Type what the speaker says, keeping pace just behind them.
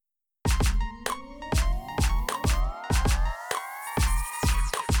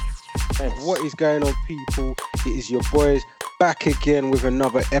What is going on, people? It is your boys back again with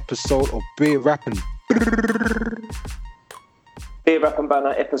another episode of Beer Rapping. Beer Rapping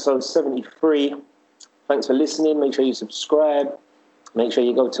Banner, episode 73. Thanks for listening. Make sure you subscribe. Make sure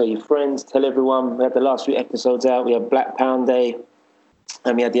you go tell your friends, tell everyone. We had the last few episodes out. We had Black Pound Day,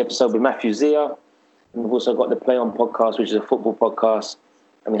 and we had the episode with Matthew Zia. And we've also got the Play On podcast, which is a football podcast.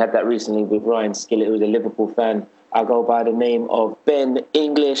 And we had that recently with Ryan Skillett, who's a Liverpool fan. I go by the name of Ben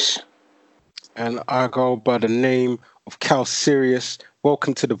English. And I go by the name of Cal Sirius.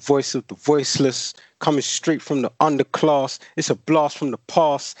 Welcome to the voice of the voiceless, coming straight from the underclass. It's a blast from the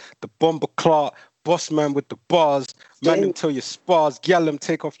past. The Bomber Clark, boss man with the bars. Man, them tell your spars. Gal them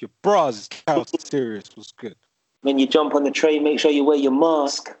take off your bras. Cal Sirius was good. When you jump on the train, make sure you wear your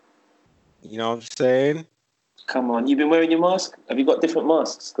mask. You know what I'm saying? Come on, you've been wearing your mask? Have you got different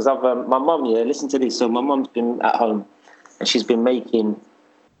masks? Because I've my mum, listen to this. So my mum's been at home and she's been making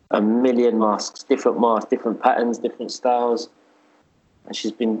a million masks, different patterns, different styles. And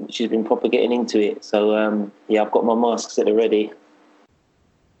she's been proper getting into it. So I've got my masks at the ready.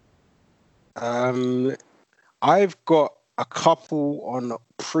 I've got a couple on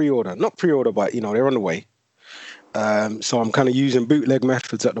pre-order. Not pre-order, but they're on the way. So I'm kind of using bootleg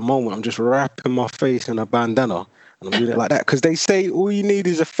methods at the moment. I'm just wrapping my face in a bandana and I'm doing it like that because they say all you need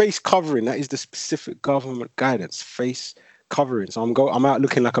is a face covering. That is the specific government guidance, face covering. So I'm out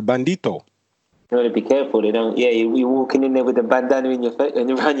looking like a bandito. You got to be careful. They don't. Yeah, you're walking in there with a bandana in your face and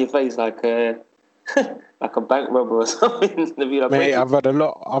around your face like a like a bank robber or something. Mate, I've had a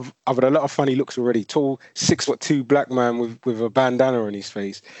lot of funny looks already. Tall, 6'2" black man with a bandana on his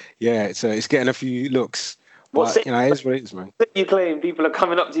face. Yeah, it's getting a few looks. But, it is what it is, man. You claim people are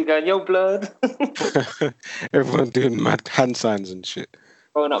coming up to you going, yo, blood. Everyone doing mad hand signs and shit.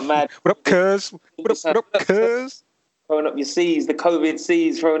 Throwing up mad. What up, cuz? What up, cuz? Throwing up your C's, the COVID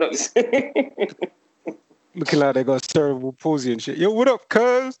C's, throwing up your C's. Looking like they got cerebral palsy and shit. Yo, what up,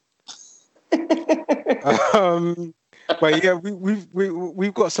 cuz? But yeah,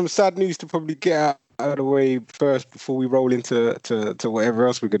 we've got some sad news to probably get out of the way first before we roll into whatever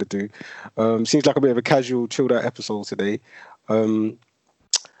else we're going to do. Seems like a bit of a casual, chilled out episode today. Wow,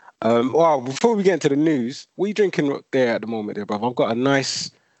 before we get into the news, what are you drinking there at the moment there, bruv? I've got a nice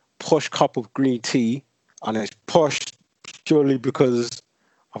posh cup of green tea, and it's posh purely because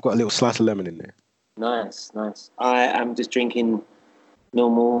I've got a little slice of lemon in there. Nice. I am just drinking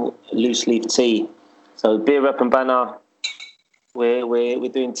normal loose leaf tea. So Beer Rapping Banner. We're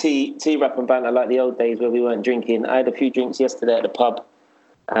doing tea rap and banter like the old days where we weren't drinking. I had a few drinks yesterday at the pub.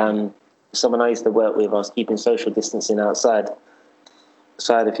 Someone I used to work with, I was keeping social distancing outside.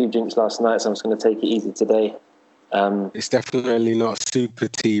 So I had a few drinks last night, so I'm just going to take it easy today. It's definitely not super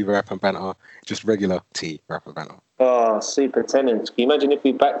tea rap and banter, just regular tea rap and banter. Oh, Super Tenants. Can you imagine if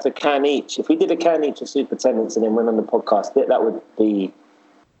we backed a can each? If we did a can each of Super Tenants and then went on the podcast, that would be...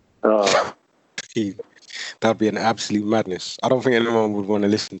 Oh... That'd be an absolute madness. I don't think anyone would want to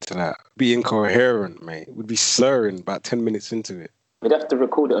listen to that. Be incoherent, mate. We'd be slurring about 10 minutes into it. We'd have to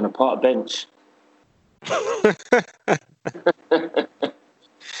record it on a park bench.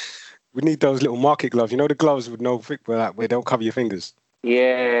 We need those little market gloves. You know the gloves with no thick, where they don't cover your fingers?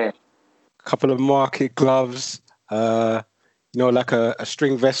 Yeah. A couple of market gloves. Like a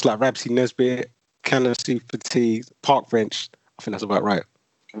string vest like Rabsy Nesbitt, can of super tea, park bench. I think that's about right.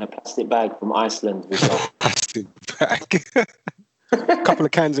 And a plastic bag from Iceland. Plastic bag. A couple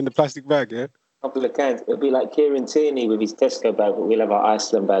of cans in the plastic bag, yeah? A couple of cans. It'll be like Kieran Tierney with his Tesco bag, but we'll have our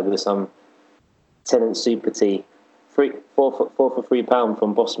Iceland bag with some Tenant Super Tea. 4 for £3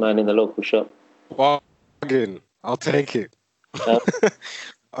 from Boss Man in the local shop. Bargain. I'll take it.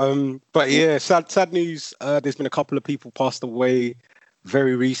 But yeah, sad news. There's been a couple of people passed away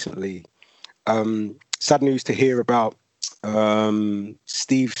very recently. Sad news to hear about.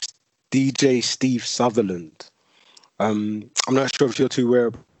 DJ Steve Sutherland. I'm not sure if you're too aware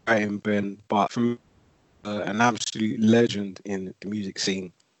about him, Ben, but from an absolute legend in the music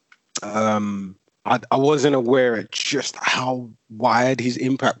scene. I wasn't aware of just how wide his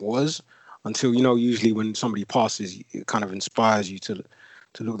impact was until, usually when somebody passes, it kind of inspires you to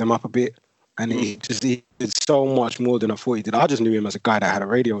look them up a bit. And he did so much more than I thought he did. I just knew him as a guy that had a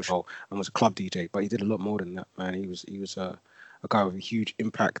radio show and was a club DJ, but he did a lot more than that, man. He was a guy with a huge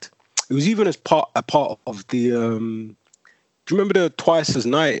impact. It was even a part of the. Do you remember the Twice as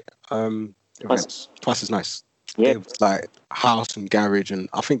Night events? Twice as Nice. Yeah. Like house and garage, and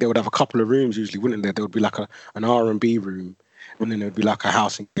I think they would have a couple of rooms usually, wouldn't there? There would be like an R&B room, and then there would be like a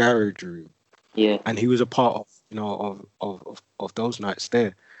house and garage room. Yeah. And he was a part of those nights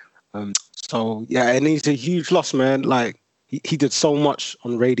there. So yeah, and he's a huge loss, man. Like he did so much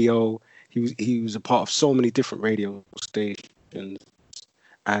on radio. he was a part of so many different radio stations,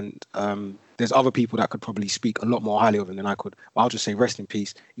 and there's other people that could probably speak a lot more highly of him than I could. But I'll just say rest in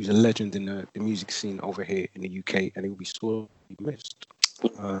peace. He was a legend in the music scene over here in the UK, and he will be sorely missed.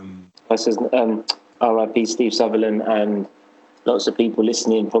 I says R.I.P. Steve Sutherland, and lots of people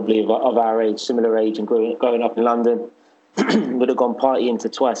listening, probably of our age, similar age, and growing up in London, would have gone partying to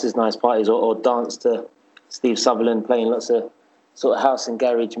twice as nice parties, or danced to Steve Sutherland playing lots of sort of house and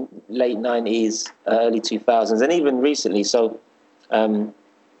garage, late 90s, early 2000s, and even recently. So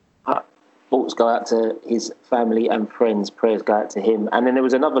thoughts go out to his family and friends, prayers go out to him. And then there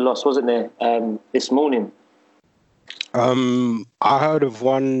was another loss, wasn't there, this morning? I heard of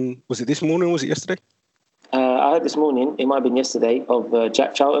one. Was it this morning or was it yesterday? I heard this morning, it might have been yesterday, of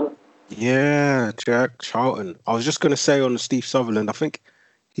Jack Charlton. Yeah, Jack Charlton. I was just going to say on Steve Sutherland, I think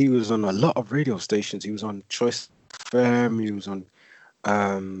he was on a lot of radio stations. He was on Choice FM, he was on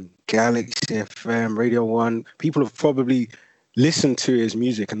Galaxy FM, Radio 1. People have probably listened to his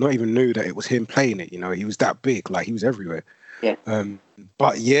music and not even knew that it was him playing it. You know, he was that big, like he was everywhere. Yeah.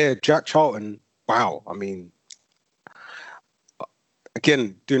 But yeah, Jack Charlton, wow. I mean,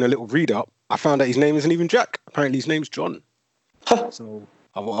 again, doing a little read up, I found that his name isn't even Jack. Apparently his name's John. So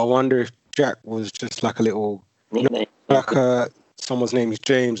I wonder if Jack was just like a little, nickname. Like someone's name is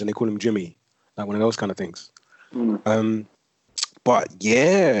James and they call him Jimmy, like one of those kind of things. But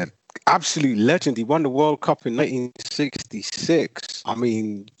yeah, absolute legend. He won the World Cup in 1966. I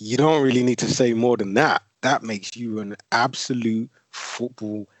mean, you don't really need to say more than that. That makes you an absolute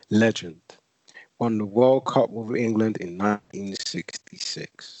football legend. Won the World Cup with England in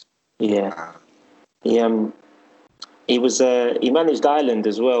 1966. Yeah. He managed Ireland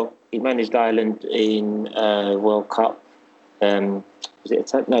as well. He managed Ireland in World Cup. Was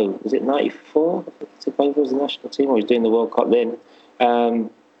it 94? He took over as the national team, or he was doing the World Cup then. And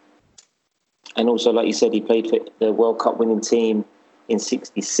also, like you said, he played for the World Cup winning team in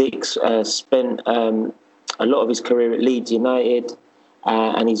 66. Spent a lot of his career at Leeds United,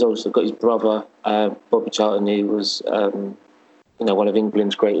 and he's also got his brother Bobby Charlton, who was one of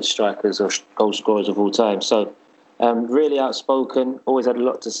England's greatest strikers or goal scorers of all time. So really outspoken, always had a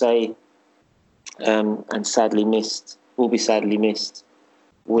lot to say, and sadly missed. Will be sadly missed.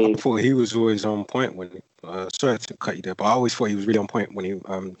 I thought he was always on point when. Sorry to cut you there, but I always thought he was really on point when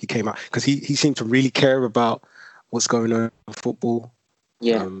he came out, because he seemed to really care about what's going on in football.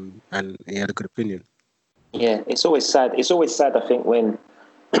 Yeah, and he had a good opinion. Yeah, it's always sad. It's always sad, I think, when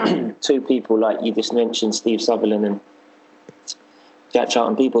two people like you just mentioned, Steve Sutherland and Jack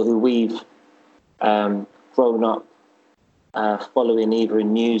Charlton, people who we've grown up following either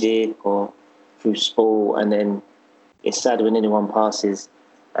in music or through sport, and then it's sad when anyone passes,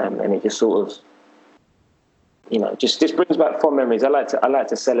 and it just sort of, just brings back fond memories. I like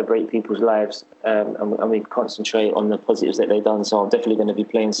to celebrate people's lives, and we concentrate on the positives that they've done. So I'm definitely going to be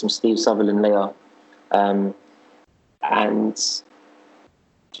playing some Steve Sutherland later, and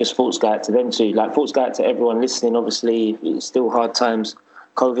just thoughts go out to them too. Like thoughts go out to everyone listening. Obviously, it's still hard times.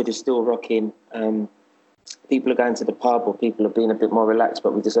 COVID is still rocking. People are going to the pub, or people are being a bit more relaxed.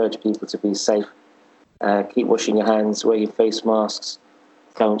 But we just urge people to be safe. Keep washing your hands. Wear your face masks.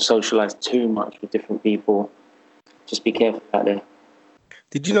 Don't socialise too much with different people. Just be careful out there.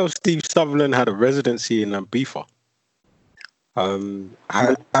 Did you know Steve Sutherland had a residency in Ibiza?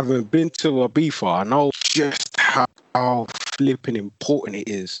 I haven't been to Ibiza. I know just how flipping important it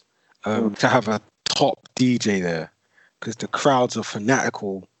is to have a top DJ there, because the crowds are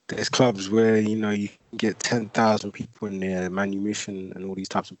fanatical. There's clubs where you can get 10,000 people in there, Manumission and all these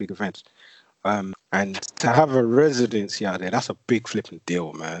types of big events. And to have a residency out there, that's a big flipping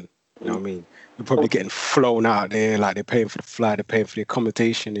deal, man. You know what I mean? You're probably getting flown out there, like they're paying for the flight, they're paying for the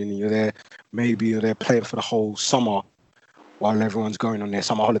accommodation, and you're there. Maybe you're there playing for the whole summer while everyone's going on their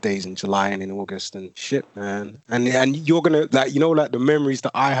summer holidays in July and in August and shit, man. And you're gonna like the memories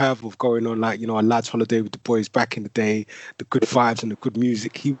that I have of going on a lad's holiday with the boys back in the day, the good vibes and the good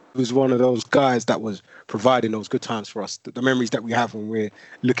music. He was one of those guys that was providing those good times for us. The memories that we have when we're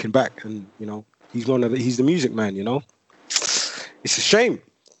looking back, and he's the music man. It's a shame.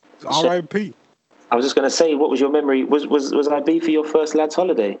 R.I.P. I was just going to say, what was your memory? Was Ibiza your first lads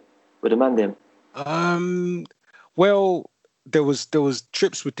holiday with Amandim? Well, there was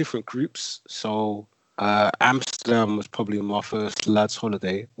trips with different groups. So Amsterdam was probably my first lads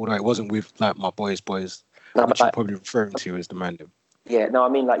holiday, although it wasn't with like my boys, which you're probably referring to as the Mandim. Yeah, no, I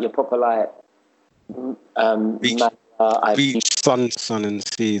mean like your proper like beach, sun and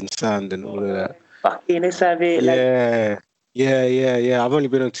sea and sand and all of that. Fucking savage. Yeah. I've only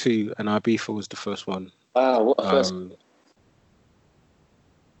been on 2, and Ibiza was the first one. Wow, what a first.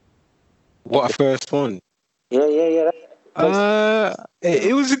 What a first one. Yeah.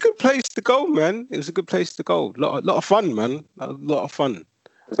 It was a good place to go, man. It was a good place to go. Lot of fun, man. A lot of fun.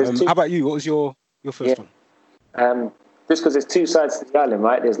 How about you? What was your first one? Just because there's two sides to the island,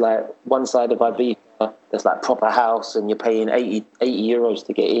 right? There's like one side of Ibiza, there's like proper house, and you're paying 80 euros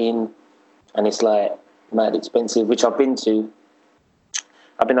to get in, and it's like mad expensive, which I've been to.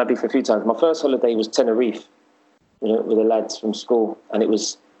 I've been Ibiza a few times. My first holiday was Tenerife, with the lads from school, and it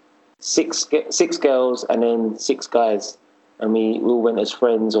was six girls and then 6 guys, and we all went as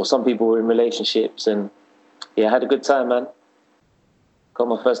friends, or some people were in relationships, and yeah, I had a good time, man. Got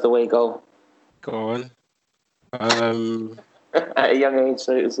my first away goal. Go on. At a young age,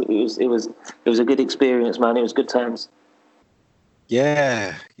 so it was a good experience, man. It was good times.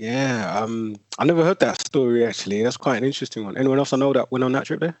 Yeah. I never heard that story actually. That's quite an interesting one. Anyone else I know that went on that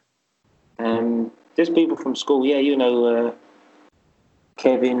trip there? Just people from school. Yeah,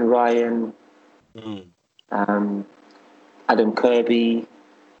 Kevin, Ryan, Adam Kirby,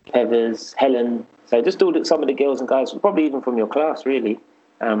 Pevers, Helen. So just all some of the girls and guys, probably even from your class, really.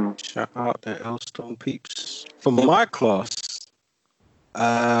 Shout out the Elstone peeps. From my class,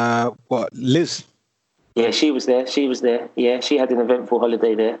 Liz? Yeah, she was there. Yeah, she had an eventful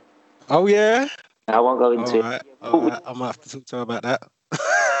holiday there. Oh, yeah? I won't go into it. All right. I might have to talk to her about that.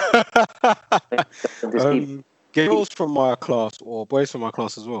 Girls from my class or boys from my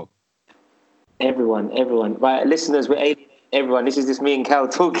class as well? Everyone. Right, listeners, we're alienating everyone. This is just me and Cal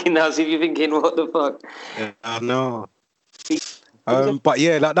talking now, so if you're thinking, what the fuck? Yeah, I know. But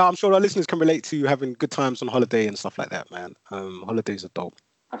yeah, I'm sure our listeners can relate to having good times on holiday and stuff like that, man. Holidays are dope.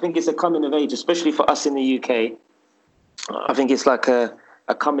 I think it's a coming of age, especially for us in the UK. I think it's like a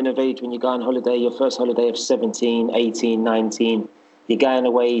coming of age when you go on holiday, your first holiday of 17, 18, 19. You're going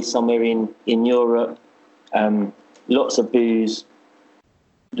away somewhere in Europe. Lots of booze,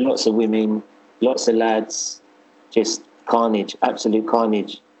 lots of women, lots of lads, just carnage, absolute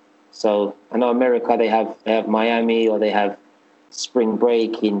carnage. So I know America, they have Miami, or they have spring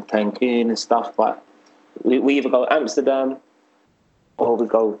break in Cancun and stuff, but we either go Amsterdam or we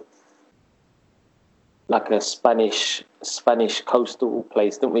go like a Spanish coastal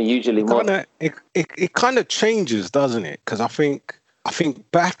place, don't we? Usually more. It kind of changes, doesn't it? Because I think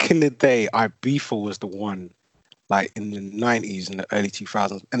back in the day, Ibiza was the one, like in the 90s and the early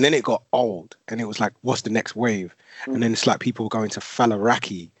 2000s, and then it got old, and it was like, what's the next wave? And then it's like people going to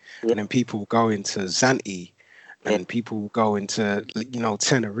Falaraki, and then people go into Zante, and people go into,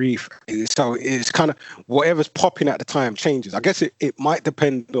 Tenerife. So it's kind of whatever's popping at the time changes. I guess it might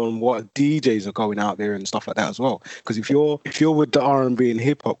depend on what DJs are going out there and stuff like that as well. Because if you're with the R&B and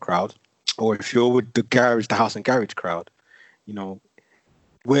hip hop crowd, or if you're with the house and garage crowd,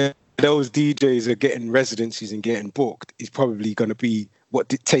 where those DJs are getting residencies and getting booked is probably going to be what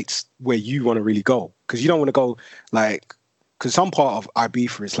dictates where you want to really go. Because you don't want to go because some part of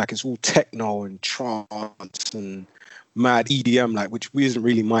Ibiza is like it's all techno and trance and mad EDM, which isn't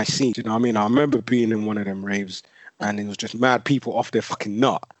really my scene. You know what I mean? I remember being in one of them raves and it was just mad people off their fucking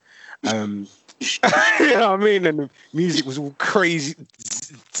nut. You know what I mean? And the music was all crazy.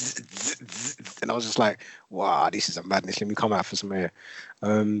 And I was just like, wow, this is a madness. Let me come out for some air.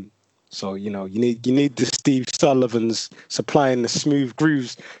 So, you need the Steve Sullivans supplying the smooth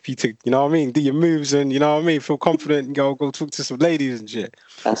grooves for you to, you know what I mean, do your moves and, you know what I mean, feel confident and go talk to some ladies and shit.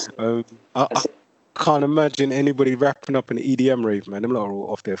 I can't imagine anybody wrapping up an EDM rave, man. Them lot are all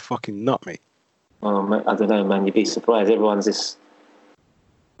off their fucking nut, mate. Oh, man, I don't know, man. You'd be surprised. Everyone's just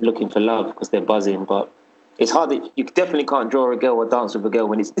looking for love because they're buzzing, but it's hard. You definitely can't draw a girl or dance with a girl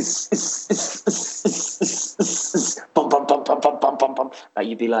when it's bum, bum, bum, bum, bum, bum, bum, bum. Like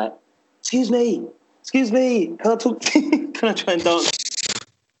you'd be like, excuse me, can I talk to you? Can I try and dance?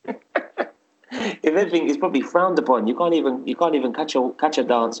 If anything, it's probably frowned upon. You can't even catch a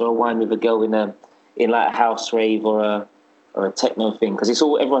dance or a wine with a girl in like a house rave or a techno thing, because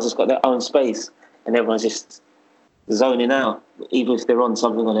everyone's just got their own space and everyone's just zoning out, even if they're on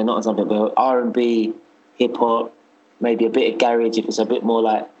something or they're not on something. But R&B, hip hop, maybe a bit of garage if it's a bit more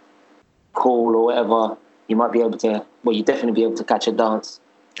like cool or whatever, you might be able to. Well, you definitely be able to catch a dance.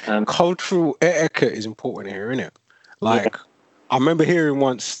 Cultural etiquette is important here, isn't it? I remember hearing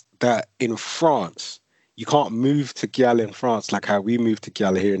once that in France, you can't move to gal in France like how we move to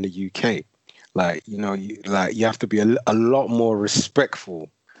gal here in the UK. You have to be a lot more respectful.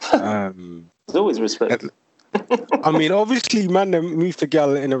 There's always respect. I mean, obviously, man, they move to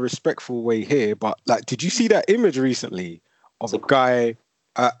gal in a respectful way here, but did you see that image recently of a guy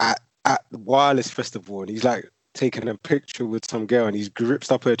at the Wireless Festival, and he's taking a picture with some girl, and he's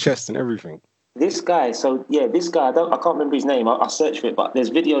gripped up her chest and everything? This guy, so yeah, this guy, I can't remember his name. I'll search for it, but there's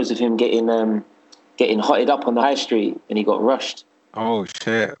videos of him getting hotted up on the high street, and he got rushed. Oh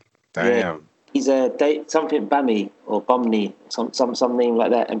shit! Yeah, Damn. he's a something Bammy or Bumney, some name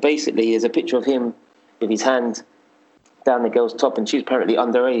like that. And basically, there's a picture of him with his hand down the girl's top, and she's apparently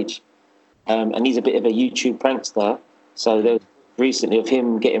underage. And he's a bit of a YouTube prankster. So there was recently of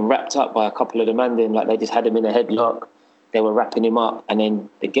him getting wrapped up by a couple of the man. Then like they just had him in a headlock. They were wrapping him up, and then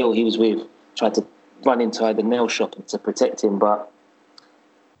the girl he was with tried to run inside the nail shop to protect him. But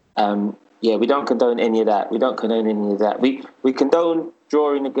yeah, we don't condone any of that. We don't condone any of that. We condone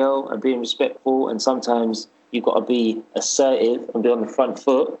drawing a girl and being respectful, and sometimes you've got to be assertive and be on the front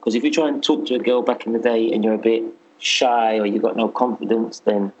foot. Because if you try and talk to a girl back in the day and you're a bit shy or you've got no confidence,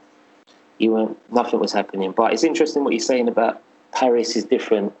 then nothing was happening. But it's interesting what you're saying about Paris is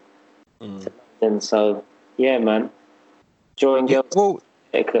different. And so, yeah, man, drawing girls. Well,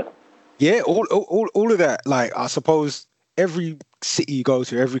 etiquette. yeah, all of that. Like, I suppose every city you go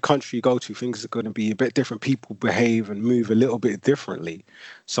to, every country you go to, things are going to be a bit different. People behave and move a little bit differently.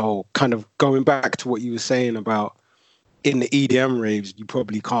 So, kind of going back to what you were saying about in the EDM raves, you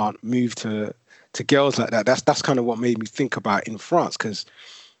probably can't move to girls like that. That's kind of what made me think about in France, because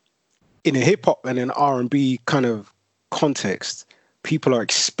in a hip hop and an R&B kind of context, people are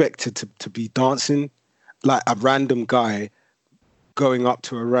expected to be dancing. Like a random guy going up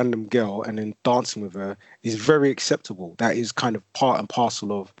to a random girl and then dancing with her is very acceptable. That is kind of part and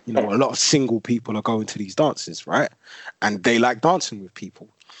parcel of, a lot of single people are going to these dances, right? And they like dancing with people.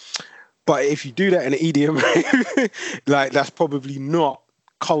 But if you do that in an EDM, like that's probably not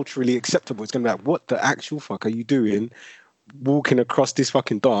culturally acceptable. It's going to be like, what the actual fuck are you doing walking across this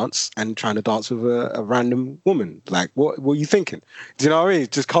fucking dance and trying to dance with a random woman? Like, what are you thinking? Do you know what I mean?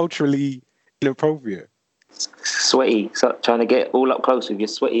 It's just culturally inappropriate. Sweaty, so trying to get all up close with your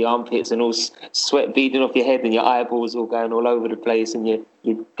sweaty armpits and all sweat beading off your head and your eyeballs all going all over the place and you're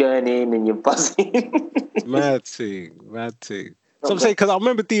gurning and you're buzzing. Mad thing. So I'm saying, because I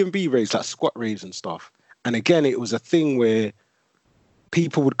remember D&B raves, like squat raves and stuff. And again, it was a thing where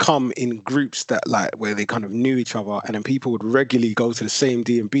people would come in groups that like where they kind of knew each other, and then people would regularly go to the same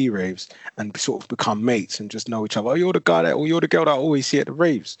D&B raves and sort of become mates and just know each other. Oh, you're the guy that, or you're the girl that I always see at the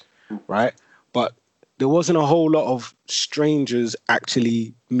raves, right? But there wasn't a whole lot of strangers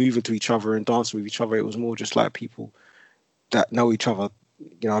actually moving to each other and dancing with each other. It was more just like people that know each other,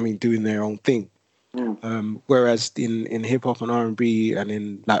 doing their own thing. Whereas in hip hop and R&B and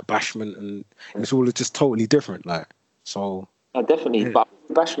in like bashment, and it's all just totally different. Like, so. Oh, definitely. Yeah. But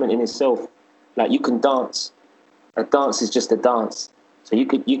bashment in itself, like you can dance. A dance is just a dance. So you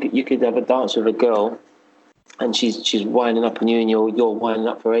could have a dance with a girl, and she's winding up on you, and you're winding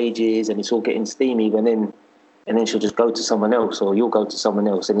up for ages, and it's all getting steamy. And then she'll just go to someone else, or you'll go to someone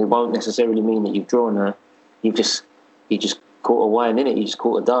else, and it won't necessarily mean that you've drawn her. You just caught a wine in it. You just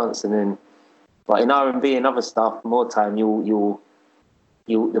caught a dance, and then. But in R&B and other stuff, more time the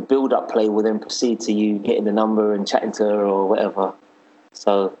build-up play will then proceed to you getting the number and chatting to her or whatever.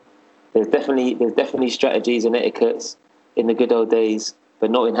 So there's definitely strategies and etiquettes in the good old days,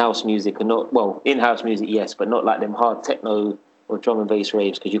 but not in house music, in house music, yes, but not like them hard techno or drum and bass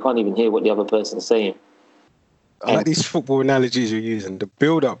raves, because you can't even hear what the other person's saying. I like these football analogies you're using. The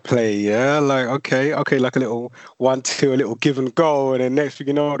build-up play, yeah? Like, okay, like a little 1-2, a little give and go, and then next thing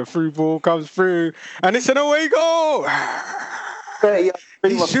you know, the through ball comes through, and it's an away goal!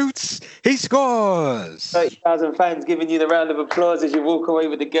 He shoots, he scores. 30,000 fans giving you the round of applause as you walk away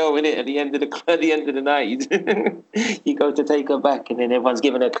with the girl in it at the end of the night. You go to take her back, and then everyone's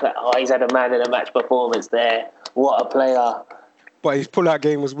giving her oh, he's had a man in a match performance there. What a player! But his pull-out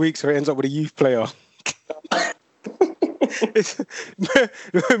game was weak, so it ends up with a youth player. It's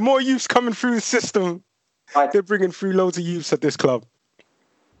more youths coming through the system. They're bringing through loads of youths at this club.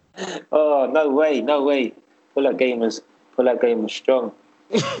 Oh, no way! Pull-out game was strong.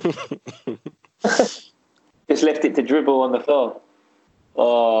 Just left it to dribble on the floor.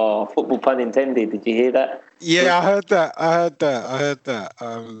 Oh, football pun intended. Did you hear that? Yeah, I heard that.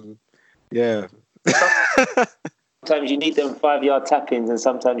 Yeah. Sometimes you need them 5-yard tap-ins, and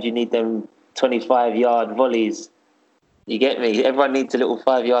sometimes you need them 25-yard volleys. You get me? Everyone needs a little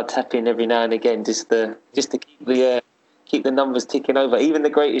 5-yard tap-in every now and again, just to keep the numbers ticking over. Even the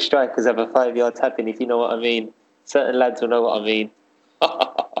greatest strikers have a 5-yard tap-in, if you know what I mean. Certain lads will know what I mean.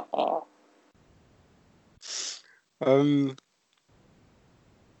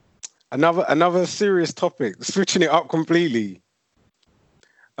 Another serious topic, switching it up completely.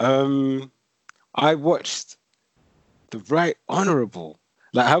 I watched the Right Honourable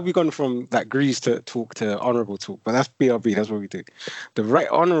Like, how have we gone from that Grease to talk to honourable talk? But that's BRB. That's what we do. The Right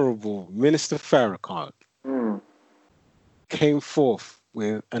Honourable Minister Farrakhan came forth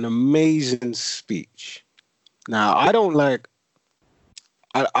with an amazing speech. Now, I don't like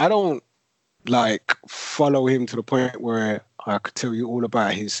follow him to the point where I could tell you all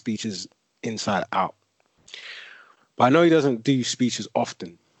about his speeches inside out. But I know he doesn't do speeches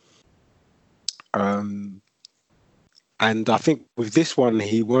often. And I think with this one,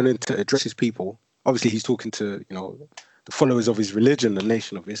 he wanted to address his people. Obviously, he's talking to, the followers of his religion, the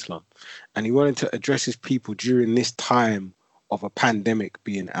Nation of Islam. And he wanted to address his people during this time of a pandemic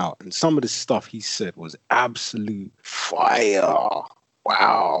being out. And some of the stuff he said was absolute fire.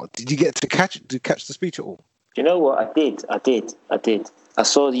 Wow. Did you get to catch the speech at all? You know what? I did. I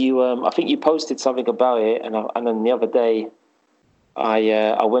saw you, I think you posted something about it. And then the other day,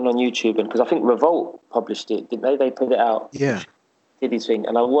 I went on YouTube, and because I think Revolt published it, didn't they? They put it out. Yeah. Did his thing.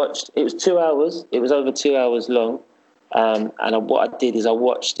 And I watched, it was 2 hours. It was over 2 hours long. What I did is I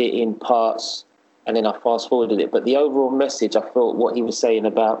watched it in parts, and then I fast forwarded it. But the overall message, I thought what he was saying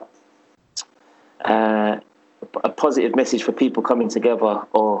about a positive message for people coming together,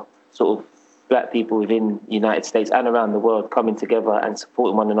 or sort of black people within the United States and around the world coming together and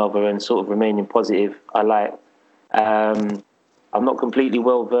supporting one another and sort of remaining positive. I like. I'm not completely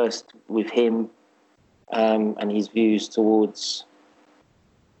well versed with him and his views towards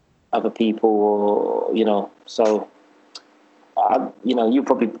other people, or so. You're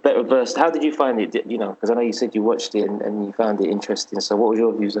probably better versed. How did you find it? Because I know you said you watched it and you found it interesting. So, what was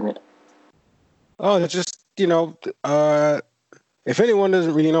your views on it? Oh, just if anyone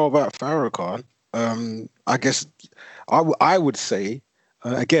doesn't really know about Farrakhan, I guess I would say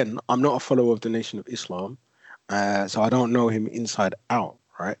again, I'm not a follower of the Nation of Islam, so I don't know him inside out,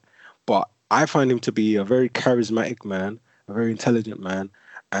 right? But I find him to be a very charismatic man, a very intelligent man,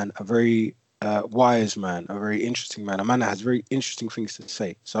 and a very wise man, a very interesting man, a man that has very interesting things to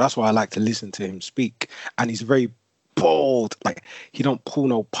say. So that's why I like to listen to him speak. And he's very bold. Like, he don't pull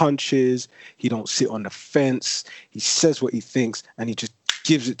no punches. He don't sit on the fence. He says what he thinks, and he just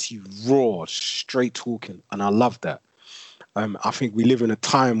gives it to you raw, straight talking. And I love that. I think we live in a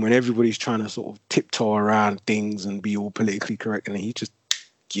time when everybody's trying to sort of tiptoe around things and be all politically correct, and he just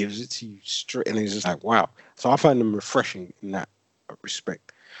gives it to you straight. And it's just like, wow. So I find him refreshing in that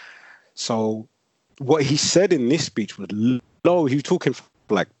respect. So what he said in this speech was low. He was talking for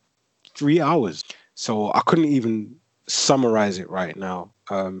like 3 hours. So I couldn't even summarize it right now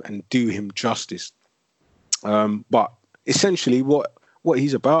and do him justice. But essentially what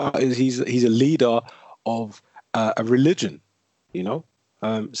he's about is he's a leader of a religion,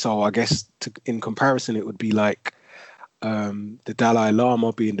 So I guess in comparison, it would be like the Dalai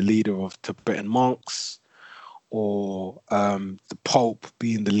Lama being the leader of Tibetan monks, or the Pope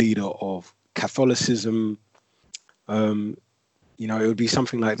being the leader of Catholicism. It would be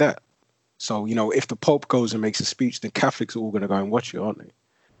something like that. So, if the Pope goes and makes a speech, then Catholics are all going to go and watch it, aren't they?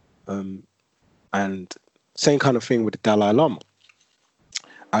 And same kind of thing with the Dalai Lama.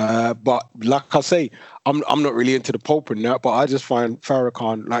 But like I say, I'm not really into the Pope and that, but I just find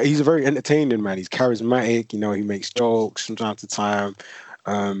Farrakhan, like, he's a very entertaining man. He's charismatic, he makes jokes from time to time.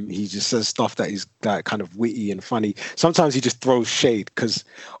 He just says stuff that is like kind of witty and funny. Sometimes he just throws shade, because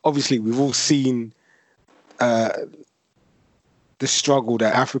obviously we've all seen the struggle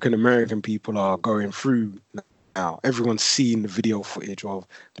that African American people are going through now. Everyone's seen the video footage of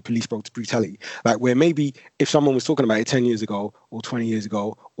the police brutality. Like, where maybe if someone was talking about it 10 years ago or 20 years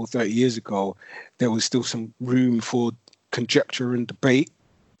ago or 30 years ago, there was still some room for conjecture and debate.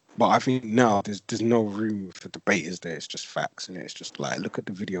 But I think now there's no room for debate, is there? It's just facts, and it's just like, look at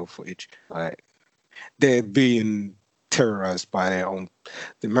the video footage. Like, they're being terrorized by their own,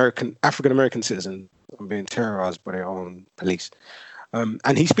 African American citizens are being terrorized by their own police.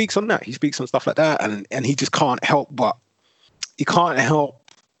 And he speaks on that. He speaks on stuff like that, and he just can't help but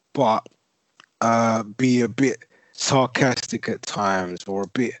be a bit sarcastic at times, or a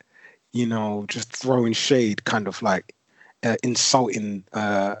bit, just throwing shade, kind of like insulting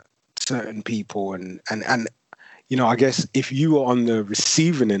certain people, and I guess if you were on the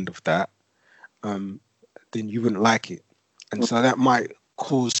receiving end of that, then you wouldn't like it, and so that might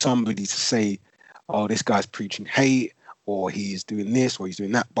cause somebody to say, "Oh, this guy's preaching hate, or he's doing this, or he's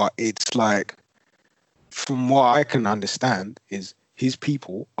doing that." But it's like, from what I can understand, is his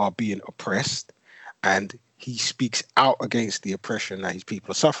people are being oppressed, and he speaks out against the oppression that his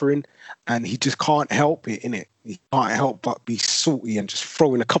people are suffering, and he just can't help it, innit? He can't help but be salty and just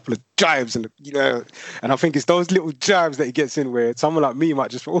throw in a couple of jibes, and and I think it's those little jibes that he gets in where someone like me might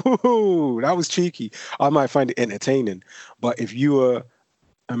just, "Ooh, that was cheeky." I might find it entertaining, but if you were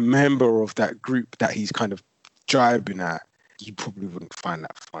a member of that group that he's kind of jibing at, you probably wouldn't find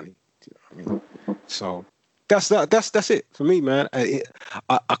that funny. Do you know what I mean? So that's it for me, man. I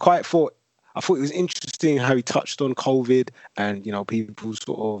quite thought it was interesting how he touched on COVID and people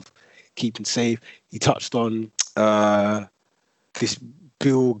sort of keeping safe. He touched on this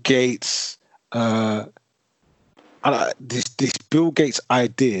Bill Gates, this Bill Gates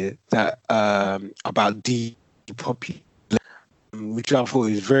idea that about depopulation, which I thought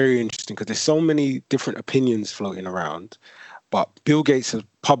was very interesting because there's so many different opinions floating around. But Bill Gates has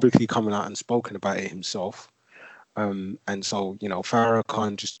publicly come out and spoken about it himself. And so,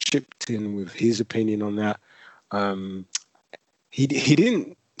 Farrakhan just chipped in with his opinion on that. He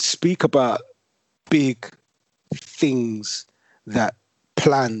didn't speak about big things, that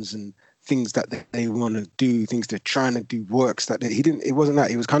plans and things that they want to do, things they're trying to do, works that it wasn't that.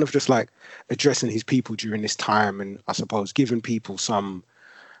 It was kind of just like addressing his people during this time, and I suppose giving people some,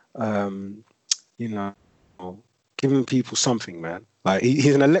 giving people something, man. Like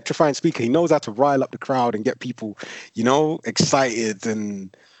he's an electrifying speaker. He knows how to rile up the crowd and get people, excited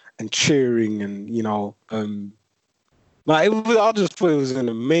and cheering, and I just thought it was an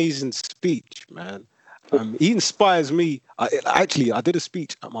amazing speech, man. He inspires me. I did a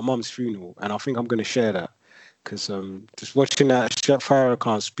speech at my mum's funeral, and I think I'm going to share that because just watching that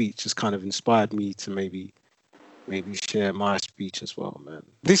Farrakhan speech just kind of inspired me to maybe share my speech as well, man.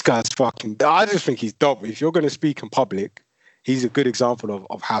 This guy's I just think he's dope. If you're going to speak in public, he's a good example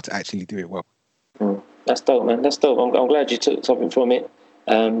of how to actually do it well. That's dope, man. That's dope. I'm glad you took something from it,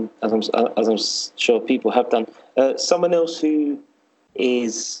 as I'm sure people have done. Someone else who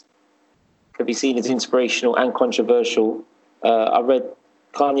could be seen as inspirational and controversial. I read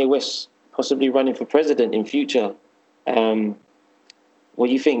Kanye West possibly running for president in future. What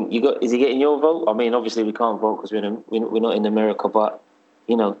do you think? Is he getting your vote? I mean, obviously we can't vote because we're not in America, but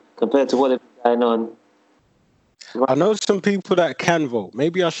compared to what is going on. I know some people that can vote.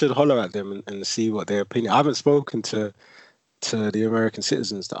 Maybe I should holler at them and see what their opinion. I haven't spoken to the American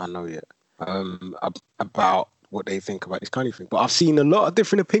citizens that I know yet about what they think about this kind of thing. But I've seen a lot of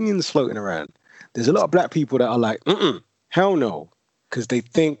different opinions floating around. There's a lot of black people that are like, hell no, because they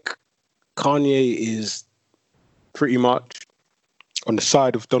think Kanye is pretty much on the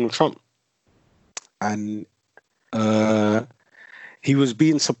side of Donald Trump. And he was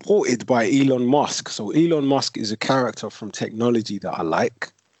being supported by Elon Musk. So Elon Musk is a character from technology that I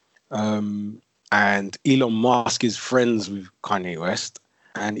like. And Elon Musk is friends with Kanye West.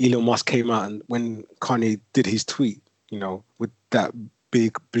 And Elon Musk came out, and when Kanye did his tweet, with that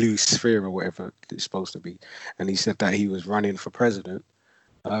big blue sphere or whatever it's supposed to be, and he said that he was running for president,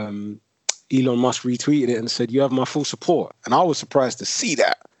 Elon Musk retweeted it and said, "You have my full support." And I was surprised to see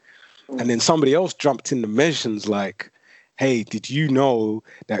that. And then somebody else jumped in the mentions like, "Hey, did you know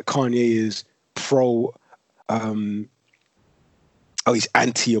that Kanye is he's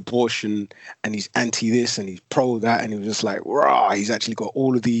anti-abortion and he's anti-this and he's pro that," and it was just like, rah, he's actually got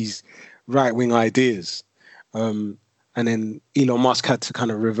all of these right-wing ideas. And then Elon Musk had to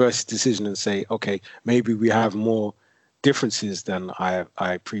kind of reverse his decision and say, okay, maybe we have more differences than I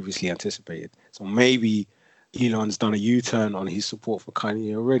previously anticipated. So maybe Elon's done a U-turn on his support for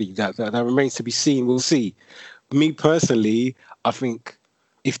Kanye already. That remains to be seen. We'll see. Me personally, I think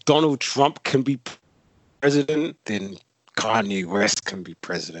if Donald Trump can be president, then Kanye West can be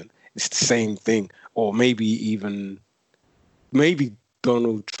president. It's the same thing. Or maybe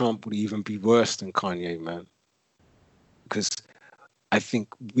Donald Trump would even be worse than Kanye, man. Because I think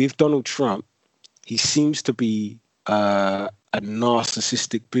with Donald Trump, he seems to be a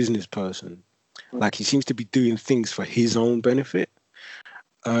narcissistic business person. Like he seems to be doing things for his own benefit.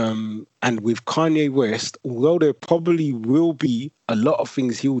 And with Kanye West, although there probably will be a lot of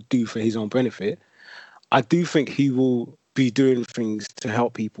things he will do for his own benefit, I do think he will be doing things to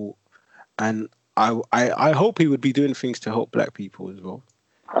help people. And I hope he would be doing things to help black people as well.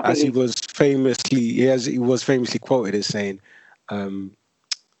 As he was famously quoted as saying,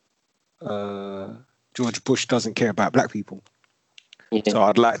 George Bush doesn't care about black people. Yeah. So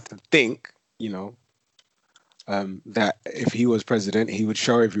I'd like to think, that if he was president, he would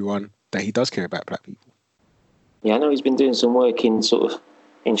show everyone that he does care about black people. Yeah, I know he's been doing some work in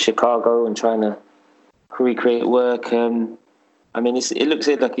Chicago and trying to recreate work. I mean, it looks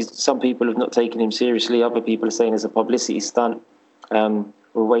like some people have not taken him seriously. Other people are saying it's a publicity stunt.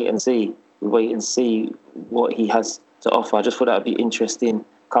 We'll wait and see. We'll wait and see what he has to offer. I just thought that would be interesting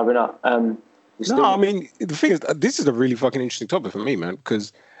covering up. I mean, the thing is, this is a really fucking interesting topic for me, man,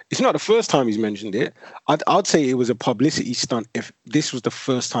 because it's not the first time he's mentioned it. I'd say it was a publicity stunt if this was the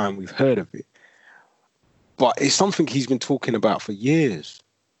first time we've heard of it. But it's something he's been talking about for years.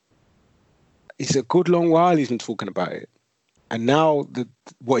 it's a good long while he's been talking about it. And now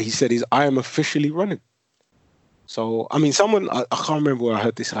what he said is, I am officially running. So, I mean, I can't remember where I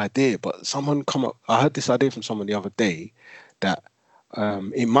heard this idea, but I heard this idea from someone the other day that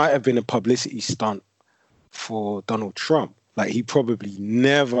it might have been a publicity stunt for Donald Trump. Like, he probably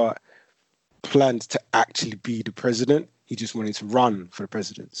never planned to actually be the president. He just wanted to run for the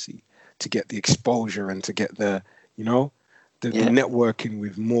presidency to get the exposure and to get the networking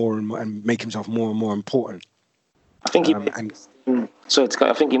with more and more, and make himself more and more important. I think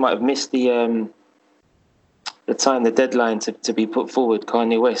I think he might have missed the deadline to be put forward,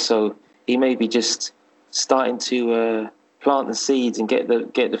 Kanye West. So he may be just starting to plant the seeds and get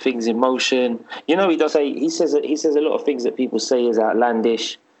the things in motion. You know, he says a lot of things that people say is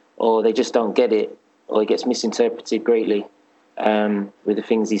outlandish, or they just don't get it, or it gets misinterpreted greatly with the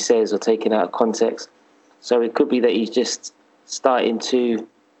things he says, or taken out of context. So it could be that he's just starting to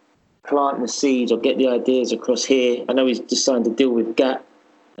plant the seeds or get the ideas across here. I know he's just signed a deal with Gap,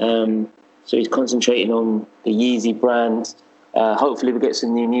 so he's concentrating on the Yeezy brand. Hopefully we get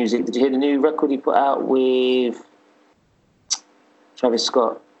some new music. Did you hear the new record he put out with Travis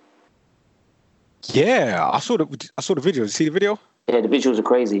Scott? Yeah, I saw the video. Did you see the video? Yeah, the visuals are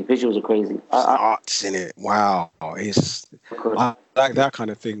crazy. Arts in it. Wow. I like that kind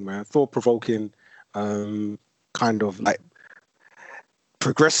of thing, man. Thought-provoking, kind of like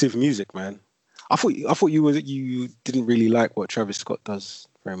progressive music, man. I thought you didn't really like what Travis Scott does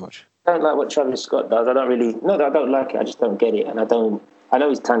very much. I don't like what Travis Scott does. Not that I don't like it, I just don't get it. And I know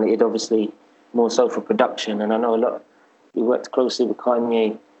he's talented, obviously, more so for production. And I know we worked closely with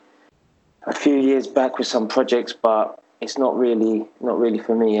Kanye a few years back with some projects, but it's not really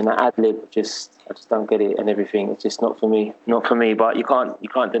for me. And the ad-lib, I just don't get it and everything. It's just not for me. But you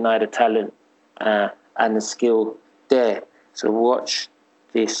can't deny the talent and the skill there. So watch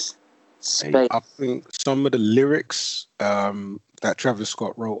this space. I think some of the lyrics that Travis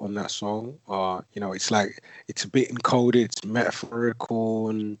Scott wrote on that song are, it's like, it's a bit encoded, it's metaphorical,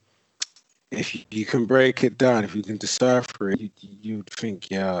 and if you can break it down, if you can decipher it, you'd think,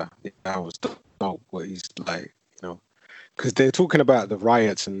 yeah, that was dope. What he's like, because they're talking about the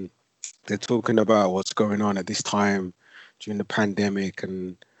riots and they're talking about what's going on at this time during the pandemic,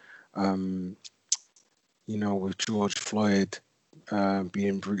 and with George Floyd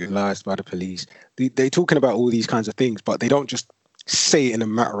being brutalized by the police. They're talking about all these kinds of things, but they don't just say it in a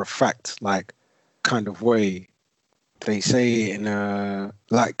matter of fact, like, kind of way. They say it in a,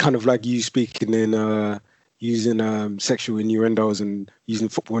 like, kind of like you speaking in using sexual innuendos and using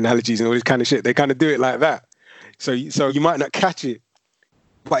football analogies and all this kind of shit. They kind of do it like that. So you might not catch it,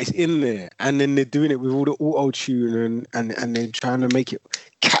 but it's in there. And then they're doing it with all the auto-tune and they're trying to make it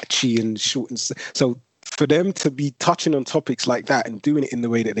catchy and short. So for them to be touching on topics like that and doing it in the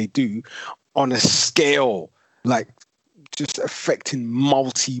way that they do on a scale, like just affecting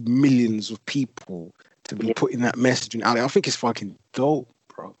multi-millions of people, to be putting that messaging out there, I think it's fucking dope,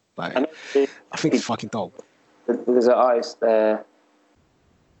 bro. Like, I think it's fucking dope. There's an artist there,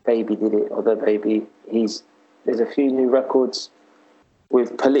 Baby did it, or The Baby. There's a few new records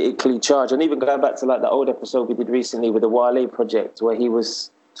with politically charged, and even going back to like the old episode we did recently with the Wale project, where he was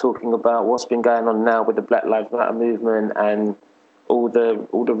talking about what's been going on now with the Black Lives Matter movement and all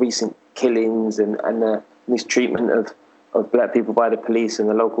the recent killings and the mistreatment of black people by the police and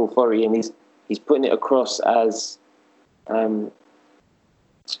the local authority, and he's putting it across as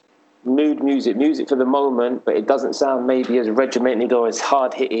mood music for the moment, but it doesn't sound maybe as regimented or as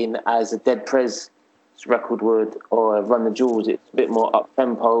hard hitting as a Dead Prez record would, or Run the Jewels. It's a bit more up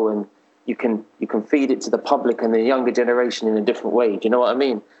tempo, and you can feed it to the public and the younger generation in a different way. Do you know what I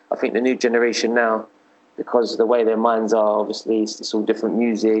mean? I think the new generation now, because of the way their minds are, obviously it's all different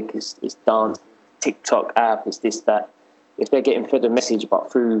music, it's dance, TikTok app, it's this, that. If they're getting fed a message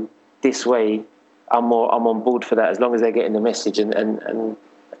but through this way, I'm on board for that, as long as they're getting the message and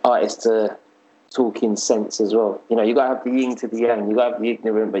artists are talking sense as well. You got to have the yin to the yang. You got to have the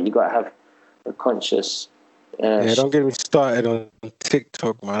ignorant, but you got to have the conscious. Don't get me started on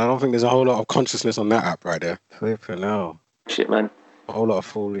TikTok, man. I don't think there's a whole lot of consciousness on that app right there. Flipping hell. Shit, man. A whole lot of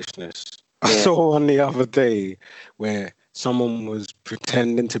foolishness. Yeah. I saw one the other day where someone was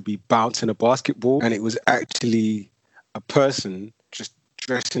pretending to be bouncing a basketball, and it was actually a person just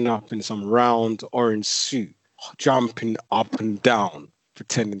dressing up in some round orange suit, jumping up and down,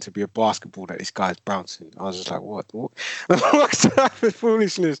 pretending to be a basketball that this guy's bouncing. I was just like, what? What's that for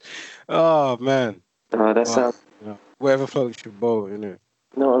foolishness? Oh, man. Whatever floats your boat, innit?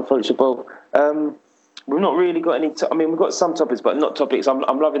 No, floats your boat. We've not really got any... we've got some topics, but not topics. I'm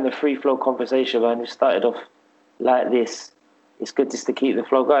loving the free flow conversation, man. We started off like this. it's good just to keep the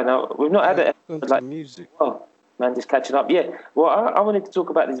flow going. Now, we've not had it like music. Oh, man, just catching up. Yeah. Well, I wanted to talk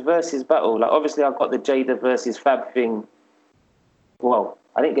about this versus battle. Like, obviously, I've got the Jada versus Fab thing. Well,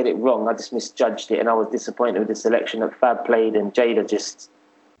 I didn't get it wrong. I just misjudged it, and I was disappointed with the selection that Fab played, and Jada just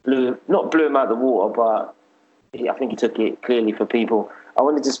not blew him out of the water, but I think he took it clearly for people. I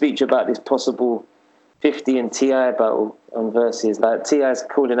wanted to speak to you about this possible 50 and T.I. battle on versus. Like, T.I.'s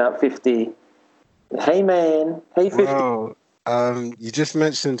calling out 50. Hey, man. Hey, 50. Wow. You just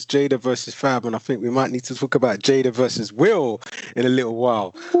mentioned Jada versus Fab, and I think we might need to talk about Jada versus Will in a little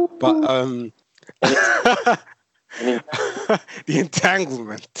while. But the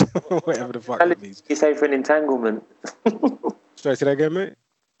entanglement, whatever the fuck that means. You say for an entanglement? Sorry, say that again, mate?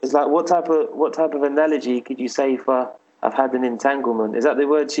 It's like, what type of analogy could you say for I've had an entanglement? Is that the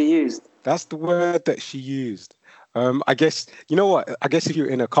word she used? That's the word that she used. I guess, you know what? I guess if you're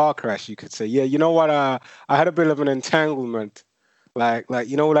in a car crash, you could say, yeah, you know what? I had a bit of an entanglement. Like,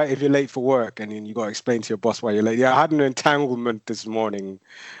 you know, like if you're late for work and then you got to explain to your boss why you're late. Yeah, I had an entanglement this morning.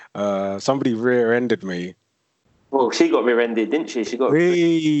 Somebody rear-ended me. Well, she got rear-ended, didn't she? She got... talk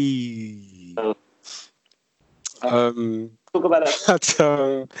about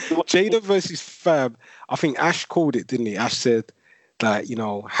that. Jada versus Fab. I think Ash called it, didn't he? Ash said that, you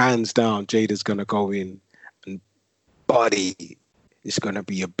know, hands down, Jada's going to go in and body is going to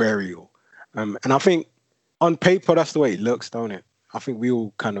be a burial. And I think on paper, that's the way it looks, don't it? I think we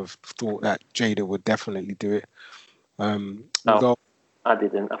all kind of thought that Jada would definitely do it. No, I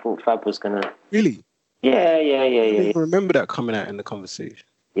didn't. I thought Fab was going to... Really? Yeah. I didn't remember that coming out in the conversation.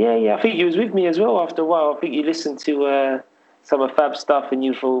 Yeah. I think you was with me as well after a while. I think you listened to some of Fab's stuff and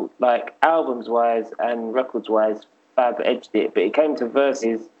you thought, like, albums-wise and records-wise, Fab edged it. But it came to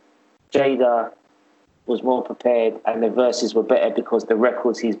verses, Jada was more prepared and the verses were better because the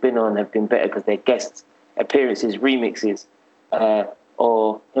records he's been on have been better because they're guest appearances, remixes,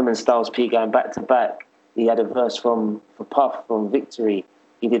 or him and Styles P going back to back. He had a verse for Puff from Victory.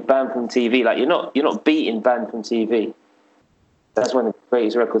 He did Banned from TV. Like, you're not beating Banned from TV. That's one of the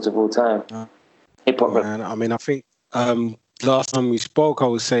greatest records of all time. Hip hop record. I mean, I think last time we spoke, I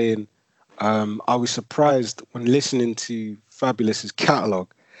was saying I was surprised when listening to Fabulous's catalog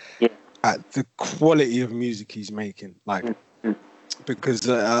at the quality of music he's making. Like, because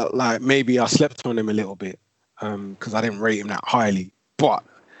like maybe I slept on him a little bit because I didn't rate him that highly, but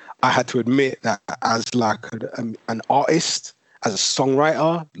I had to admit that as like an artist, as a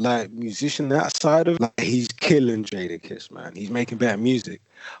songwriter, like musician, that side of, like, he's killing Jadakiss, man. He's making better music.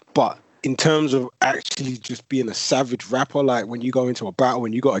 But in terms of actually just being a savage rapper, like when you go into a battle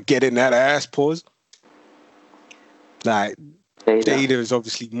and you got to get in that ass pause, like Jada is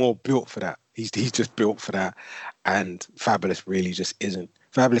obviously more built for that. He's just built for that. And Fabulous really just isn't.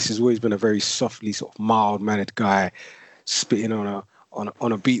 Fabulous has always been a very softly sort of mild-mannered guy, spitting on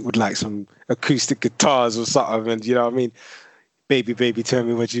a beat with like some acoustic guitars or something, and you know what I mean? Baby, tell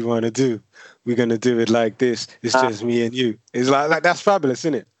me what you want to do. We're going to do it like this. It's just me and you. It's like that's Fabulous,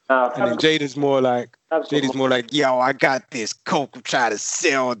 isn't it? And then Jada's more like, yo, I got this coke I'm trying to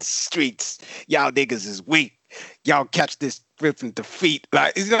sell on the streets. Y'all niggas is weak. Y'all catch this grip and defeat.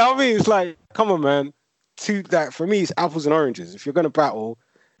 Like, you know what I mean? It's like, come on, man. For me, it's apples and oranges. If you're going to battle,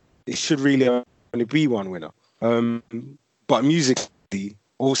 it should really only be one winner. But musically,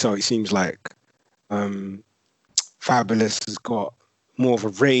 also, it seems like Fabulous has got more of a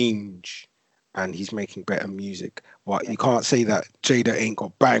range and he's making better music. But you can't say that Jada ain't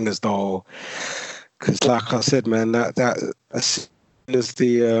got bangers though, because like I said, man, that as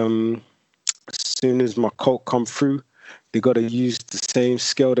soon as my coke come through, they got to use the same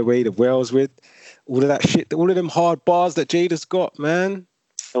scale the way the whales with all of that shit, all of them hard bars that Jada's got, man.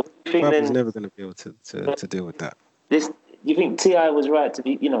 Fab's never going to be able to deal with that. You think T.I. was right to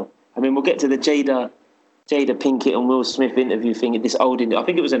be, you know, I mean, we'll get to the Jada Pinkett and Will Smith interview thing. I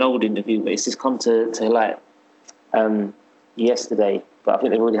think it was an old interview, but it's just come to light yesterday. But I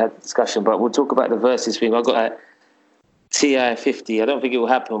think they've already had the discussion. But we'll talk about the verses thing. I got at T.I. 50. I don't think it will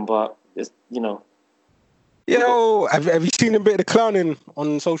happen, but it's, you know. Yo, have you seen a bit of the clowning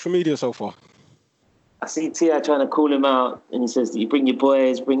on social media so far? I see T.I. trying to call him out, and he says that you bring your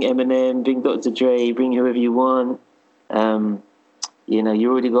boys, bring Eminem, bring Dr. Dre, bring whoever you want. You know,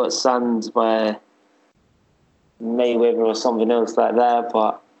 you already got sons by Mayweather or something else like that,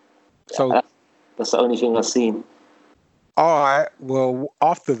 but so that's the only thing I've seen. All right, well,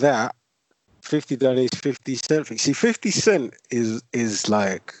 after that, 50 done his 50 Cent thing. See, 50 Cent is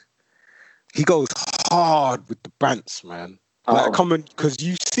like, he goes hard with the bants, man. Like, because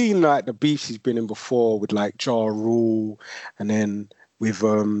you've seen like the beefs he's been in before with like Ja Rule and then with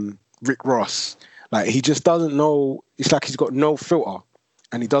Rick Ross. Like he just doesn't know. It's like he's got no filter,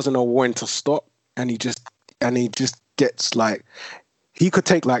 and he doesn't know when to stop. And he just gets like he could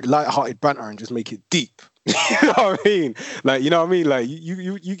take like light-hearted banter and just make it deep. You know what I mean? Like you know what I mean? Like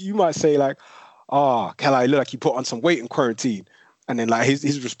you might say like, "Oh, Kelly, look like you put on some weight in quarantine," and then like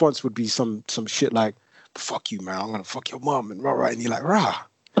his response would be some shit like, "Fuck you, man! I'm gonna fuck your mom," and right, and you're like, "Rah,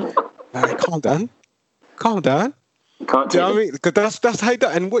 like, calm down." You can't Do you know take what I mean? Because that's how he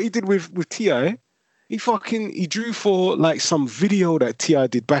done. And what he did with Ti, he drew for like some video that Ti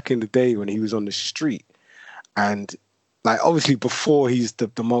did back in the day when he was on the street, and like obviously before he's the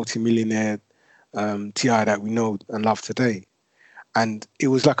multi-millionaire Ti that we know and love today. And it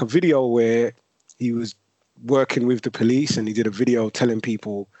was like a video where he was working with the police, and he did a video telling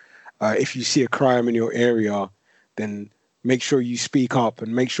people if you see a crime in your area, then make sure you speak up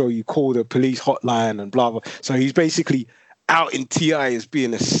and make sure you call the police hotline and blah blah. So he's basically out in Ti as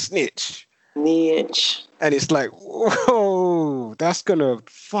being a snitch. Snitch. And it's like, whoa, that's gonna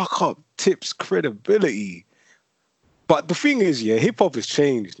fuck up Tip's credibility. But the thing is, yeah, hip hop has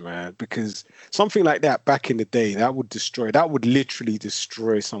changed, man, because something like that back in the day, that would literally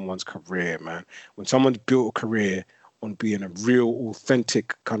destroy someone's career, man. When someone's built a career on being a real,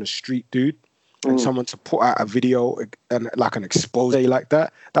 authentic kind of street dude, and someone to put out a video and like an expose like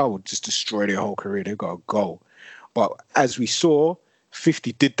that would just destroy their whole career. They've got to go. But as we saw,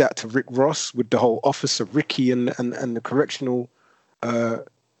 50 did that to Rick Ross with the whole Officer Ricky and the correctional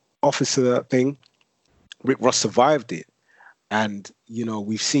officer thing. Rick Ross survived it. And, you know,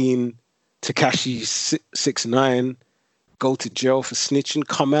 we've seen Tekashi 6ix9ine go to jail for snitching,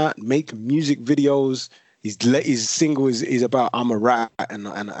 come out, make music videos. His single is about I'm a rat and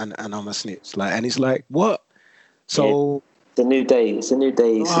I'm a snitch. Like, and it's like, what? So yeah. It's a new day. It's a new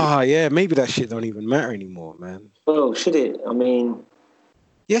day. Yeah, maybe that shit don't even matter anymore, man. Oh, should it? I mean,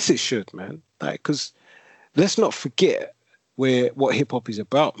 yes, it should, man. Like, because let's not forget what hip hop is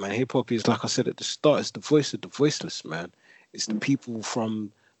about, man. Hip hop is, like I said at the start, it's the voice of the voiceless, man. It's the people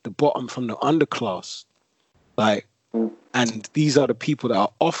from the bottom, from the underclass. Like, and these are the people that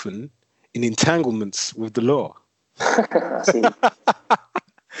are often in entanglements with the law. I see.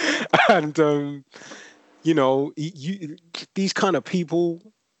 And, you know, these kind of people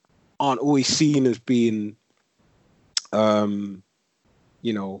aren't always seen as being, you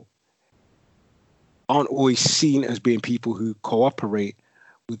know, aren't always seen as being people who cooperate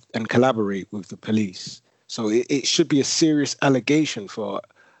with and collaborate with the police. So it should be a serious allegation for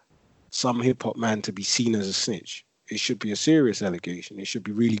some hip hop man to be seen as a snitch. It should be a serious allegation. It should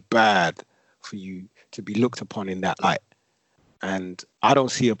be really bad for you to be looked upon in that light. And I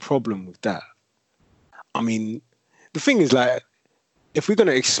don't see a problem with that. I mean, the thing is, like, if we're going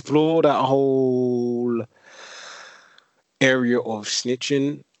to explore that whole area of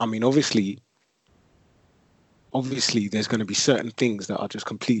snitching, I mean, obviously there's going to be certain things that are just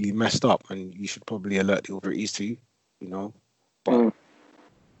completely messed up and you should probably alert the authorities to, you know. But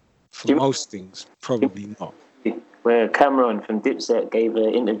for most things, probably not. Where Cameron from Dipset gave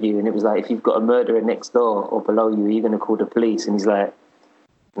an interview and it was like, if you've got a murderer next door or below you, are you going to call the police? And he's like,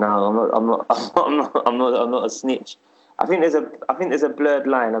 no, I'm not a snitch. I think there's a blurred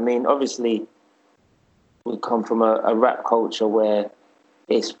line. I mean, obviously, we come from a rap culture where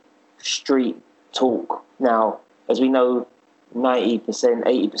it's street talk. Now, as we know, 90%,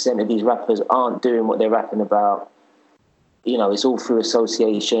 80% of these rappers aren't doing what they're rapping about. You know, it's all through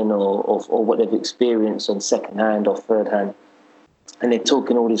association or what they've experienced on second hand or third hand. And they're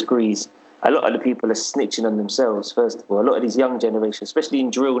talking all this grease. A lot of the people are snitching on themselves, first of all. A lot of these young generations, especially in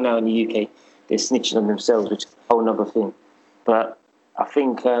drill now in the UK, they're snitching on themselves, which is a whole other thing. But I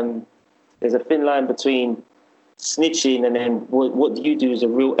think there's a thin line between snitching and then what do you do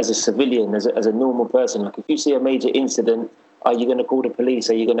as a civilian, as a normal person? Like, if you see a major incident, are you going to call the police?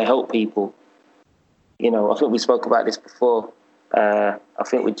 Are you going to help people? You know, I think we spoke about this before. I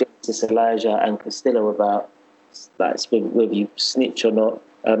think with Justice Elijah and Castillo about like whether you snitch or not.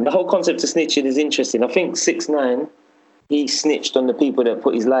 The whole concept of snitching is interesting. I think 6ix9ine, he snitched on the people that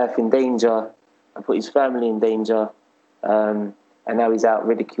put his life in danger and put his family in danger. And now he's out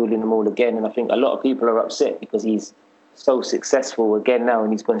ridiculing them all again. And I think a lot of people are upset because he's so successful again now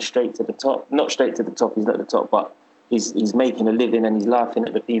and he's gone straight to the top. Not straight to the top, he's not at the top, but he's making a living and he's laughing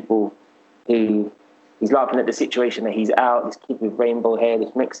at the people who... He's laughing at the situation that he's out, this kid with rainbow hair, this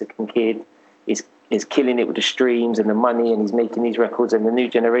Mexican kid is killing it with the streams and the money, and he's making these records, and the new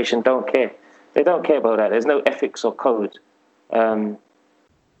generation don't care. They don't care about that. There's no ethics or code.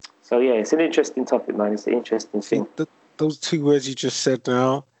 So, yeah, it's an interesting topic, man. It's an interesting thing. Those two words you just said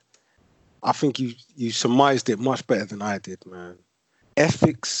now, I think you surmised it much better than I did, man.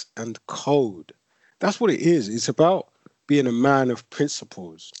 Ethics and code. that's what it is. It's about being a man of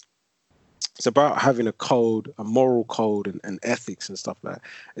principles. It's about having a code, a moral code, and ethics and stuff like that.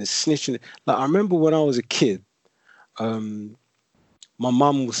 And snitching. Like I remember when I was a kid, um, my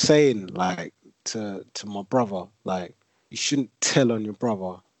mum was saying like to my brother, like you shouldn't tell on your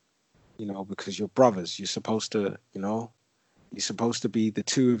brother, because you're brothers. You're supposed to, you're supposed to be the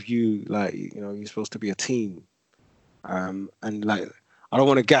two of you, like you're supposed to be a team. And like I don't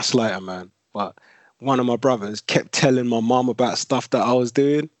want to gaslight her, man, but one of my brothers kept telling my mum about stuff that I was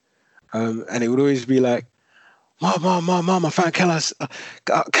doing. And it would always be like, Mom, I found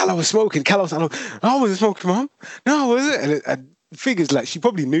Kala was smoking. Kala was, I wasn't smoking, Mom. No, was it? And figures like she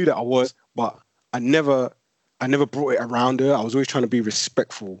probably knew that I was, but I never brought it around her. I was always trying to be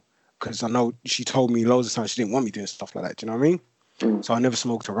respectful because I know she told me loads of times she didn't want me doing stuff like that. Do you know what I mean? So I never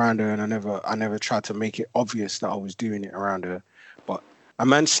smoked around her, and I never tried to make it obvious that I was doing it around her. But a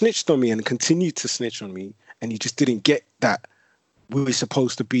man snitched on me and continued to snitch on me, and he just didn't get that we're